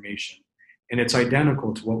genomic information. And it's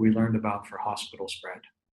identical to what we learned about for hospital spread.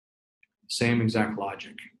 Same exact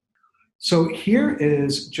logic. So here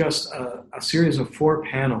is just a series of 4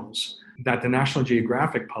 panels that the National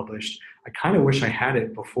Geographic published. I kind of wish I had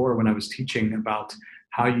it before when I was teaching about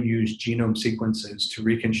how you use genome sequences to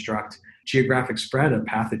reconstruct geographic spread of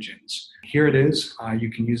pathogens. Here it is.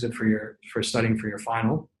 You can use it for studying for your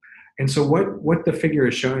final. And so what the figure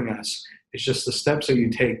is showing us is just the steps that you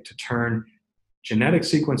take to turn genetic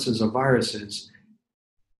sequences of viruses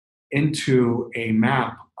into a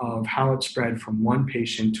map of how it spread from one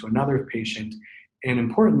patient to another patient, and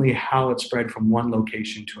importantly, how it spread from one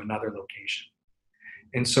location to another location.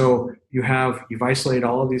 And so you've isolated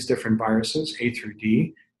all of these different viruses, A through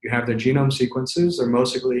D. You have their genome sequences. They're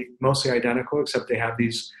mostly identical, except they have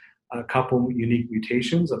these couple unique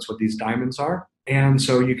mutations. That's what these diamonds are. And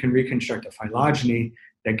so you can reconstruct a phylogeny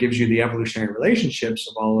that gives you the evolutionary relationships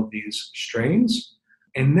of all of these strains.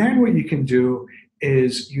 And then what you can do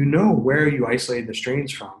is where you isolated the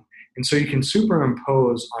strains from. And so you can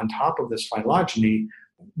superimpose on top of this phylogeny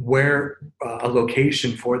where a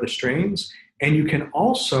location for the strains. And you can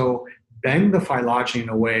also bend the phylogeny in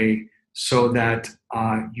a way so that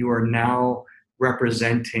you are now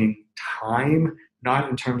representing time, not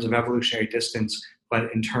in terms of evolutionary distance,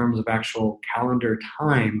 but in terms of actual calendar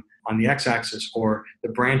time on the x-axis, or the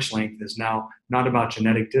branch length is now not about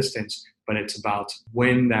genetic distance, but it's about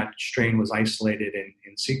when that strain was isolated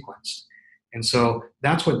and sequenced. And so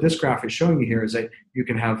that's what this graph is showing you here, is that you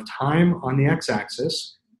can have time on the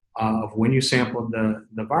x-axis of when you sampled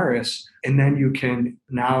the virus, and then you can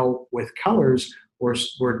now, with colors, we're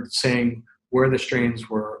saying where the strains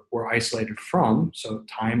were isolated from, so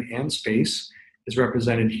time and space is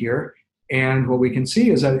represented here. And what we can see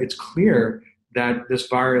is that it's clear that this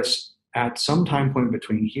virus, at some time point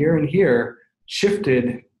between here and here,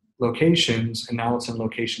 shifted locations, and now it's in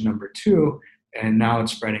location number 2, and now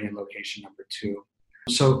it's spreading in location number 2.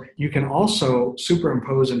 So you can also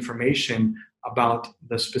superimpose information about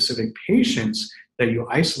the specific patients that you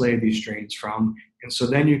isolated these strains from, and so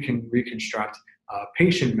then you can reconstruct a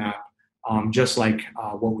patient map, just like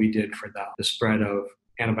what we did for the spread of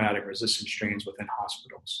antibiotic-resistant strains within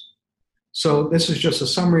hospitals. So this is just a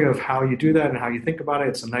summary of how you do that and how you think about it.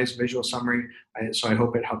 It's a nice visual summary, so I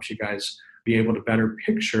hope it helps you guys be able to better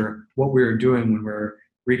picture what we were doing when we're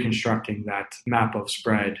reconstructing that map of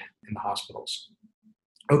spread in the hospitals.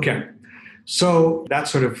 Okay, so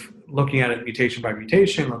that's sort of looking at it mutation by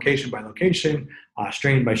mutation, location by location,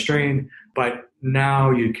 strain by strain. But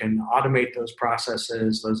now you can automate those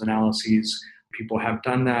processes, those analyses. People have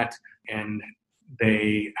done that, and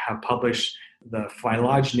they have published the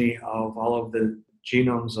phylogeny of all of the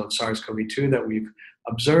genomes of SARS-CoV-2 that we've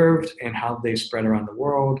observed and how they spread around the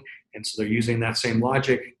world. And so they're using that same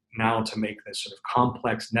logic now to make this sort of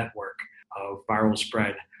complex network of viral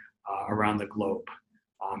spread around the globe.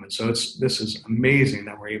 And so this is amazing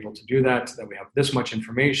that we're able to do that we have this much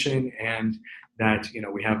information, and that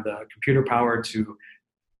we have the computer power to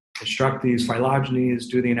construct these phylogenies,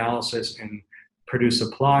 do the analysis, and produce a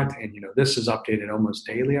plot. And this is updated almost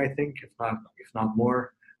daily, I think, if not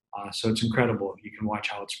more. So it's incredible. You can watch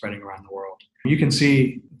how it's spreading around the world. You can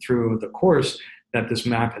see through the course that this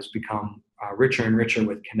map has become richer and richer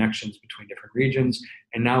with connections between different regions.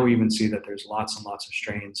 And now we even see that there's lots and lots of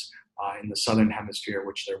strains in the southern hemisphere,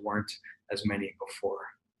 which there weren't as many before.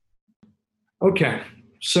 Okay,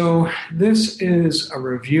 so this is a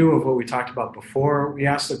review of what we talked about before. We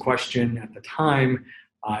asked the question at the time,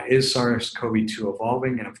 is SARS-CoV-2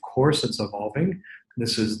 evolving? And of course it's evolving.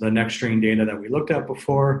 This is the next strain data that we looked at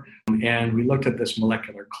before, and we looked at this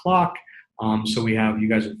molecular clock. So you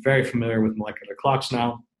guys are very familiar with molecular clocks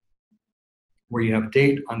now, where you have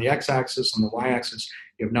date on the x-axis, on the y-axis,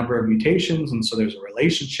 you have number of mutations, and so there's a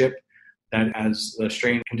relationship that as the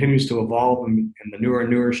strain continues to evolve and the newer and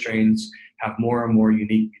newer strains have more and more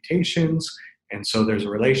unique mutations, and so there's a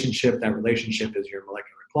relationship. That relationship is your molecular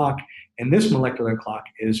clock, and this molecular clock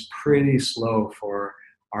is pretty slow for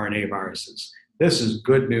RNA viruses. This is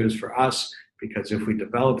good news for us, because if we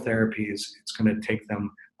develop therapies, it's going to take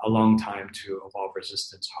them a long time to evolve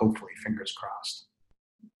resistance, hopefully, fingers crossed.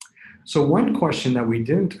 So one question that we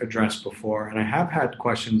didn't address before, and I have had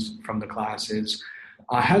questions from the class, is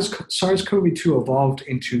has SARS-CoV-2 evolved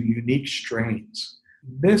into unique strains?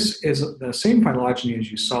 This is the same phylogeny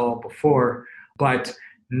as you saw before, but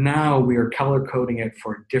now we are color coding it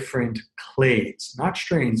for different clades, not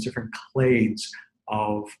strains, different clades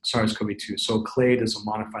of SARS-CoV-2. So clade is a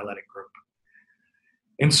monophyletic group.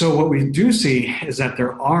 And so what we do see is that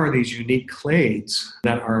there are these unique clades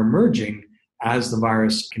that are emerging as the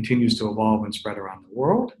virus continues to evolve and spread around the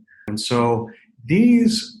world. And so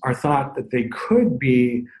these are thought that they could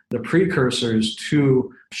be the precursors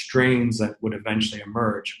to strains that would eventually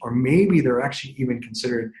emerge. Or maybe they're actually even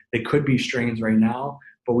considered, they could be strains right now,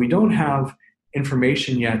 but we don't have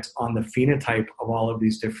information yet on the phenotype of all of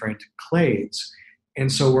these different clades.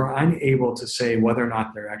 And so we're unable to say whether or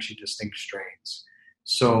not they're actually distinct strains.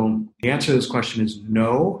 So the answer to this question is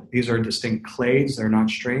no, these are distinct clades, they're not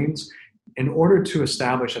strains. In order to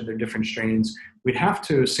establish that they're different strains, we'd have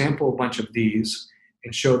to sample a bunch of these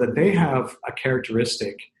and show that they have a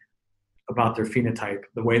characteristic about their phenotype,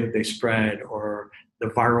 the way that they spread, or the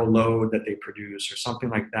viral load that they produce, or something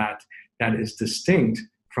like that, that is distinct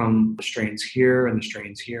from the strains here and the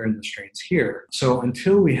strains here and the strains here. So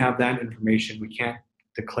until we have that information, we can't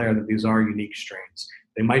declare that these are unique strains.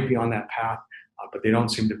 They might be on that path, but they don't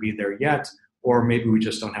seem to be there yet, or maybe we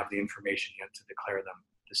just don't have the information yet to declare them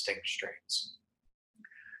distinct strains.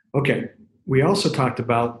 Okay, we also talked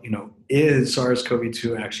about, is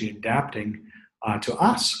SARS-CoV-2 actually adapting to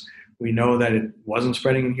us? We know that it wasn't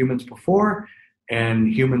spreading in humans before,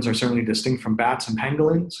 and humans are certainly distinct from bats and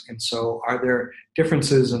pangolins. And so are there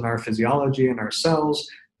differences in our physiology and our cells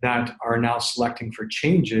that are now selecting for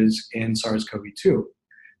changes in SARS-CoV-2?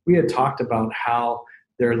 We had talked about how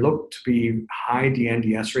there looked to be high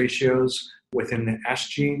DNDS ratios within the S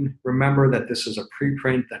gene. Remember that this is a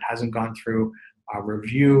preprint that hasn't gone through a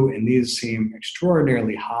review, and these seem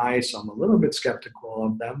extraordinarily high, so I'm a little bit skeptical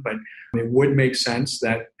of them, but it would make sense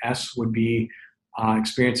that S would be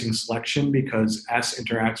experiencing selection because S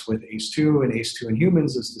interacts with ACE2, and ACE2 in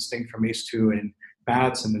humans is distinct from ACE2 in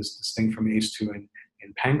bats and is distinct from ACE2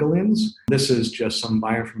 in pangolins. This is just some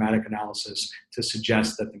bioinformatic analysis to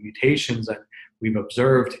suggest that the mutations that we've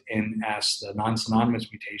observed in S, the non-synonymous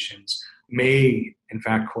mutations, may in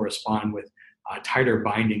fact correspond with tighter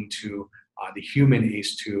binding to the human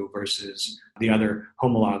ACE2 versus the other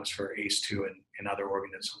homologs for ACE2 in other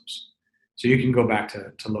organisms. So you can go back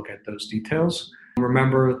to look at those details.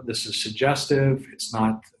 Remember, this is suggestive. It's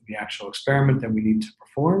not the actual experiment that we need to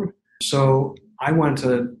perform. So I wanted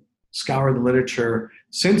to scour the literature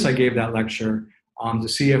since I gave that lecture to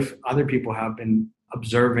see if other people have been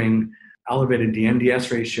observing elevated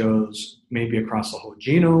DNDS ratios, maybe across the whole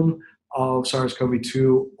genome of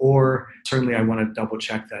SARS-CoV-2, or certainly I want to double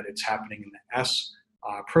check that it's happening in the S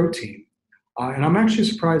protein. And I'm actually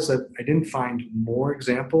surprised that I didn't find more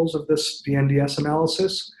examples of this DNDS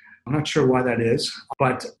analysis. I'm not sure why that is,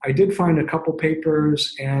 but I did find a couple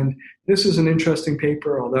papers, and this is an interesting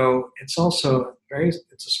paper, although it's also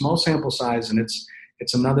it's a small sample size, and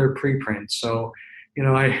it's another preprint. So,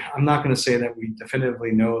 I'm not going to say that we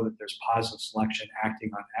definitively know that there's positive selection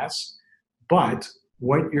acting on S, but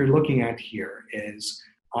what you're looking at here is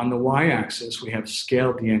on the y-axis, we have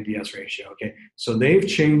scaled DNDS ratio. Okay, so they've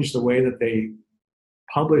changed the way that they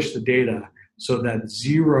publish the data so that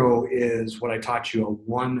 0 is what I taught you a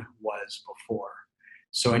 1 was before.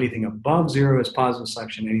 So anything above 0 is positive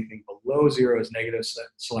selection, anything below 0 is negative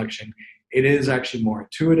selection. It is actually more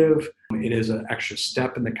intuitive. It is an extra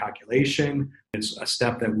step in the calculation. It's a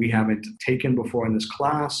step that we haven't taken before in this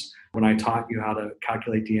class when I taught you how to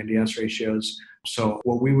calculate DNDS ratios. So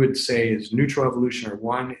what we would say is neutral evolution or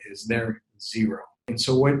 1 is their 0. And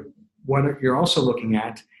so what you're also looking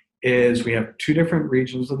at is we have two different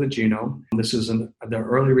regions of the genome. This is the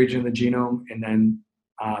early region of the genome, and then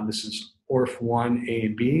this is ORF1, A,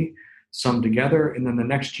 and B, summed together. And then the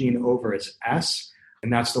next gene over is S,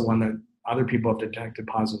 and that's the one that other people have detected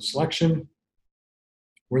positive selection.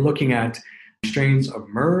 We're looking at strains of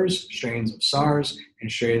MERS, strains of SARS,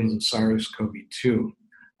 and strains of SARS-CoV-2.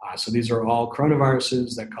 So these are all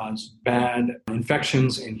coronaviruses that cause bad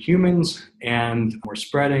infections in humans, and we're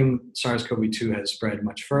spreading. SARS-CoV-2 has spread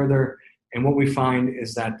much further. And what we find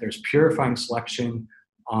is that there's purifying selection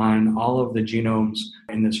on all of the genomes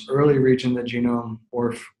in this early region of the genome,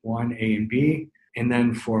 ORF1, A, and B. And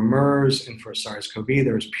then for MERS and for SARS-CoV,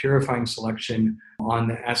 there's purifying selection on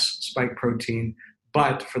the S spike protein.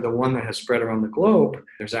 But for the one that has spread around the globe,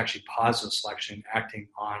 there's actually positive selection acting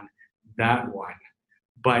on that one.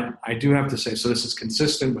 But I do have to say, so this is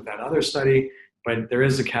consistent with that other study, but there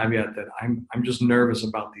is a caveat that I'm just nervous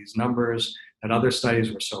about these numbers, that other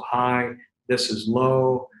studies were so high. This is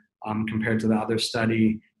low compared to the other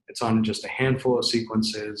study. It's on just a handful of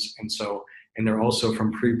sequences. And they're also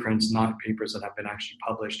from preprints, not papers that have been actually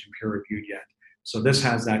published and peer-reviewed yet. So this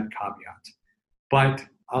has that caveat. But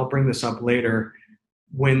I'll bring this up later.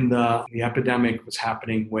 When the epidemic was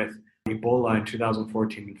happening with Ebola in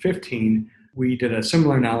 2014 and 15, we did a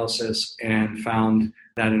similar analysis and found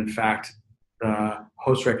that, in fact, the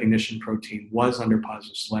host recognition protein was under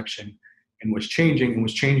positive selection and was changing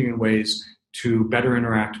in ways to better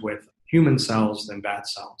interact with human cells than bat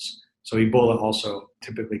cells. So Ebola also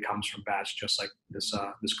typically comes from bats, just like this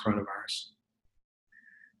coronavirus.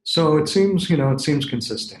 So it seems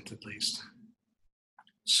consistent, at least.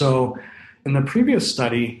 So in the previous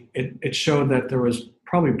study, it showed that there was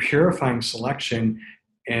probably purifying selection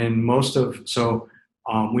in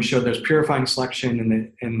we showed there's purifying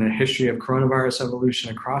selection in the history of coronavirus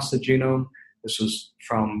evolution across the genome. This was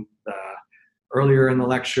from earlier in the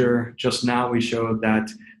lecture. Just now we showed that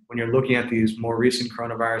when you're looking at these more recent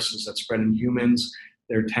coronaviruses that spread in humans,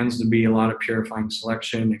 there tends to be a lot of purifying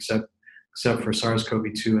selection, except for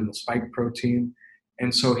SARS-CoV-2 and the spike protein.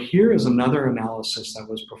 And so here is another analysis that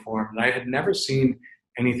was performed. I had never seen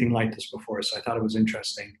anything like this before, so I thought it was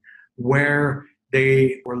interesting, where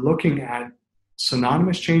they were looking at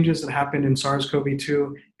synonymous changes that happened in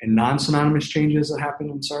SARS-CoV-2 and non-synonymous changes that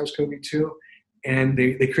happened in SARS-CoV-2. And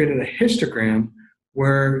they created a histogram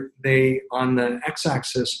where on the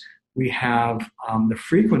x-axis, we have the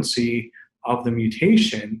frequency of the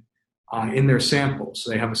mutation in their sample. So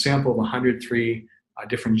they have a sample of 103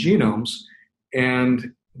 different genomes,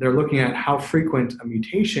 and they're looking at how frequent a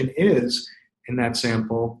mutation is in that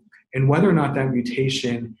sample and whether or not that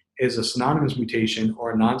mutation is a synonymous mutation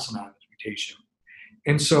or a non-synonymous mutation.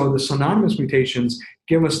 And so the synonymous mutations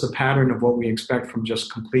give us the pattern of what we expect from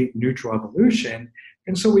just complete neutral evolution.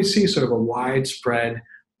 And so we see sort of a wide spread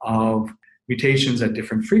of mutations at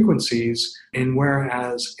different frequencies. And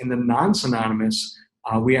whereas in the non-synonymous,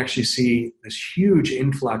 we actually see this huge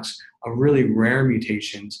influx of really rare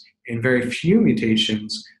mutations and very few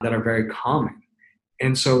mutations that are very common.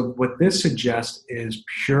 And so what this suggests is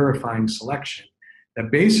purifying selection. That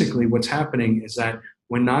basically what's happening is that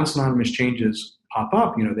when non-synonymous changes pop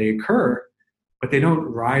up, they occur, but they don't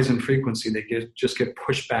rise in frequency. They just get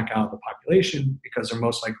pushed back out of the population because they're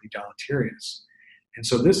most likely deleterious. And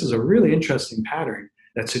so this is a really interesting pattern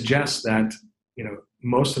that suggests that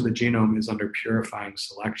most of the genome is under purifying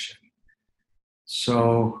selection.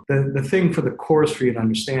 So the thing for the course for you to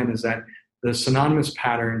understand is that the synonymous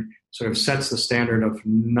pattern sort of sets the standard of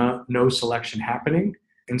no selection happening.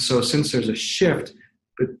 And so since there's a shift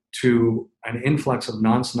to an influx of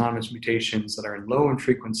non-synonymous mutations that are low in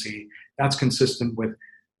frequency, that's consistent with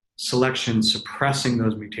selection suppressing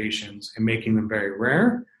those mutations and making them very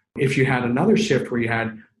rare. If you had another shift where you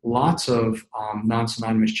had lots of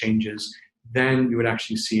non-synonymous changes, then you would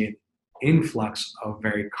actually see an influx of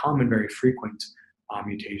very common, very frequent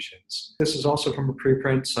mutations. This is also from a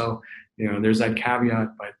preprint, so there's that caveat,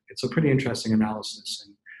 but it's a pretty interesting analysis,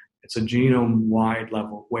 and it's a genome-wide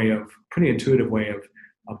level pretty intuitive way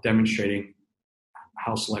of demonstrating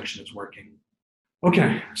how selection is working.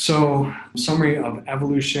 Okay, so summary of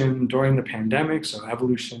evolution during the pandemic. So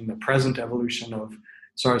the present evolution of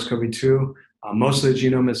SARS-CoV-2. Most of the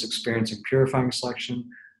genome is experiencing purifying selection,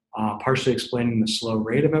 partially explaining the slow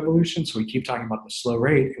rate of evolution. So we keep talking about the slow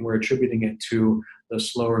rate, and we're attributing it to the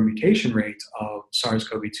slower mutation rate of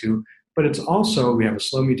SARS-CoV-2. But it's also, we have a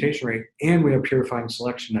slow mutation rate and we have purifying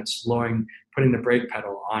selection that's putting the brake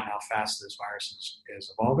pedal on how fast this virus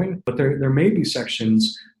is evolving. But there may be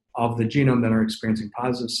sections of the genome that are experiencing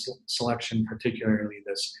positive selection, particularly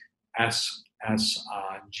this SS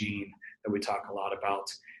gene that we talk a lot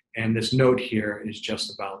about. And this note here is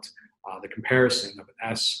just about the comparison of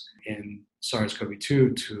S in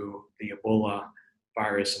SARS-CoV-2 to the Ebola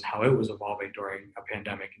virus and how it was evolving during a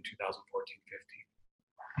pandemic in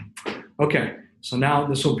 2014-15. Okay, so now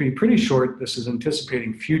this will be pretty short. This is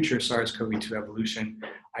anticipating future SARS-CoV-2 evolution.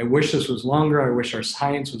 I wish this was longer. I wish our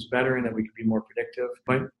science was better and that we could be more predictive.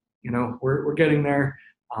 But, we're getting there.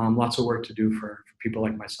 Lots of work to do for people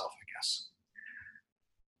like myself, I guess.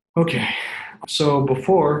 Okay, so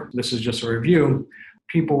before, this is just a review,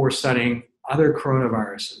 people were studying other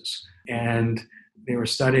coronaviruses, and they were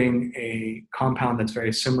studying a compound that's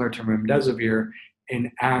very similar to remdesivir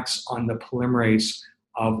and acts on the polymerase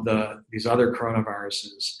of these other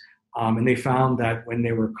coronaviruses. And they found that when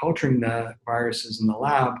they were culturing the viruses in the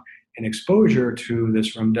lab and exposure to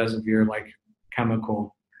this remdesivir-like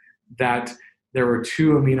chemical, that there were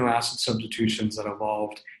 2 amino acid substitutions that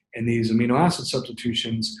evolved, and these amino acid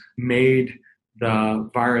substitutions made the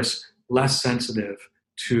virus less sensitive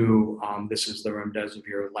to, this is the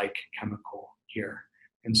remdesivir-like chemical here.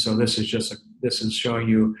 And so this is showing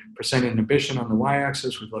you percent inhibition on the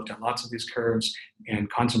y-axis. We've looked at lots of these curves, and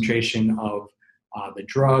concentration of the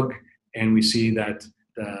drug, and we see that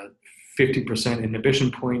the 50%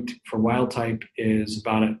 inhibition point for wild type is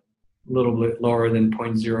about a little bit lower than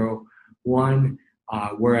 0.01,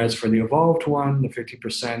 whereas for the evolved one, the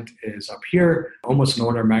 50% is up here, almost an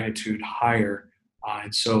order of magnitude higher.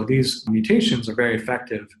 And so these mutations are very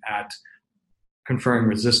effective at conferring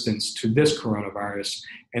resistance to this coronavirus.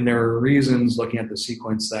 And there are reasons, looking at the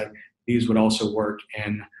sequence, that these would also work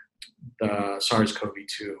in the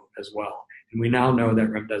SARS-CoV-2 as well. And we now know that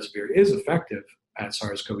remdesivir is effective at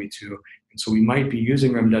SARS-CoV-2, and so we might be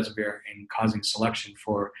using remdesivir in causing selection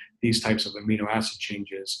for these types of amino acid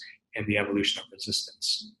changes and the evolution of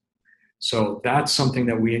resistance. So that's something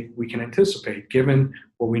that we can anticipate, given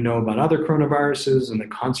what we know about other coronaviruses and the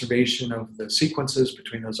conservation of the sequences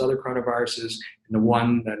between those other coronaviruses and the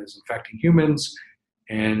one that is infecting humans.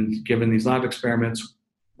 And given these lab experiments,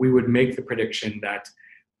 we would make the prediction that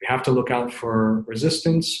we have to look out for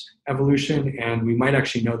resistance evolution, and we might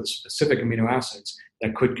actually know the specific amino acids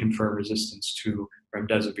that could confer resistance to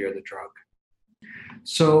remdesivir, the drug.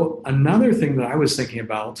 So another thing that I was thinking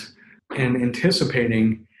about and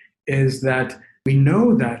anticipating is that we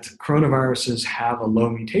know that coronaviruses have a low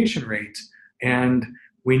mutation rate, and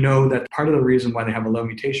we know that part of the reason why they have a low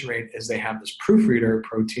mutation rate is they have this proofreader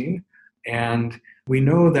protein, and we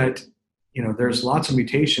know that there's lots of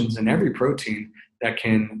mutations in every protein that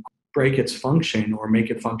can break its function or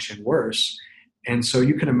make it function worse. And so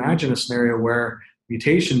you can imagine a scenario where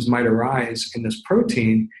mutations might arise in this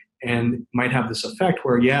protein and might have this effect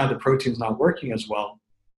where, the protein's not working as well.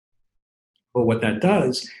 But what that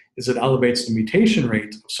does is it elevates the mutation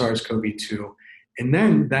rate of SARS-CoV-2, and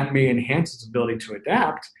then that may enhance its ability to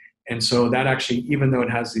adapt. And so that actually, even though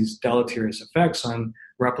it has these deleterious effects on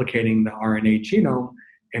replicating the RNA genome,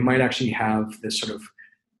 it might actually have this sort of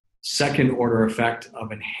second order effect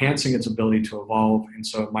of enhancing its ability to evolve, and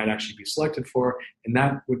so it might actually be selected for, and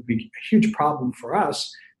that would be a huge problem for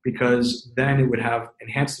us, because then it would have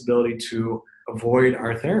enhanced ability to avoid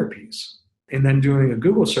our therapies. And then doing a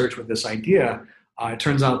Google search with this idea, it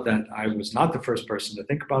turns out that I was not the first person to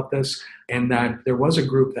think about this, and that there was a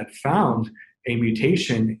group that found a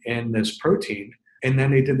mutation in this protein, and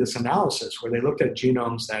then they did this analysis where they looked at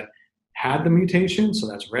genomes that had the mutation, so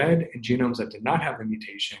that's red, and genomes that did not have the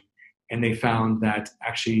mutation. And they found that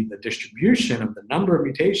actually the distribution of the number of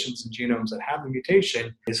mutations in genomes that have the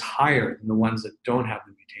mutation is higher than the ones that don't have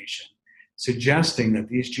the mutation, suggesting that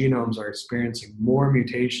these genomes are experiencing more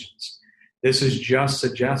mutations. This is just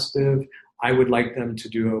suggestive. I would like them to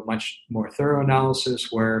do a much more thorough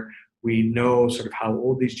analysis where we know sort of how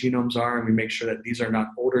old these genomes are, and we make sure that these are not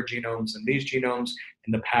older genomes than these genomes,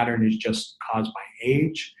 and the pattern is just caused by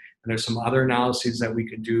age. And there's some other analyses that we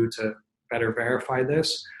could do to better verify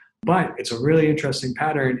this. But it's a really interesting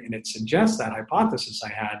pattern, and it suggests that hypothesis I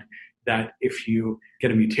had, that if you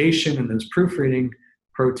get a mutation in this proofreading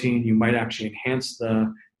protein, you might actually enhance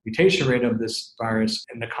the mutation rate of this virus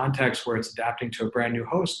in the context where it's adapting to a brand new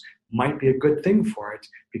host. Might be a good thing for it,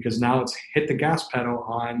 because now it's hit the gas pedal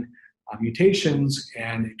on mutations,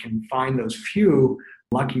 and it can find those few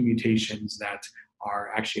lucky mutations that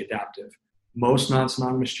are actually adaptive. Most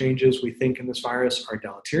non-synonymous changes we think in this virus are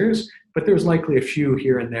deleterious, but there's likely a few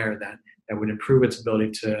here and there that would improve its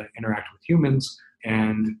ability to interact with humans,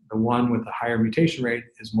 and the one with the higher mutation rate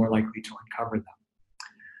is more likely to uncover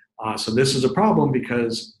them. So this is a problem,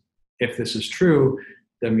 because if this is true,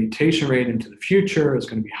 the mutation rate into the future is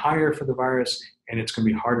going to be higher for the virus, and it's going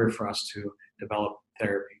to be harder for us to develop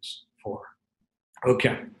therapies for.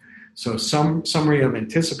 Okay, so some summary of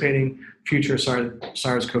anticipating future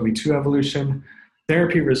SARS-CoV-2 evolution.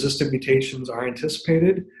 Therapy-resistant mutations are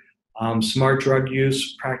anticipated. Smart drug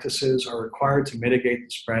use practices are required to mitigate the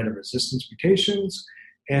spread of resistance mutations,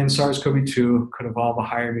 and SARS-CoV-2 could evolve a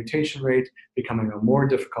higher mutation rate, becoming a more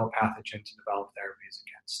difficult pathogen to develop therapies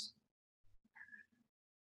against.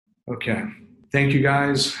 Okay, thank you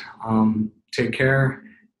guys. Take care,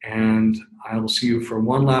 and I will see you for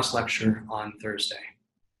one last lecture on Thursday.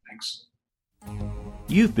 Thanks.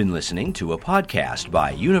 You've been listening to a podcast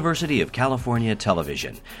by University of California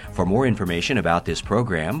Television. For more information about this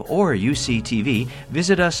program or UCTV,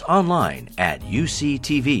 visit us online at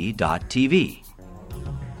uctv.tv.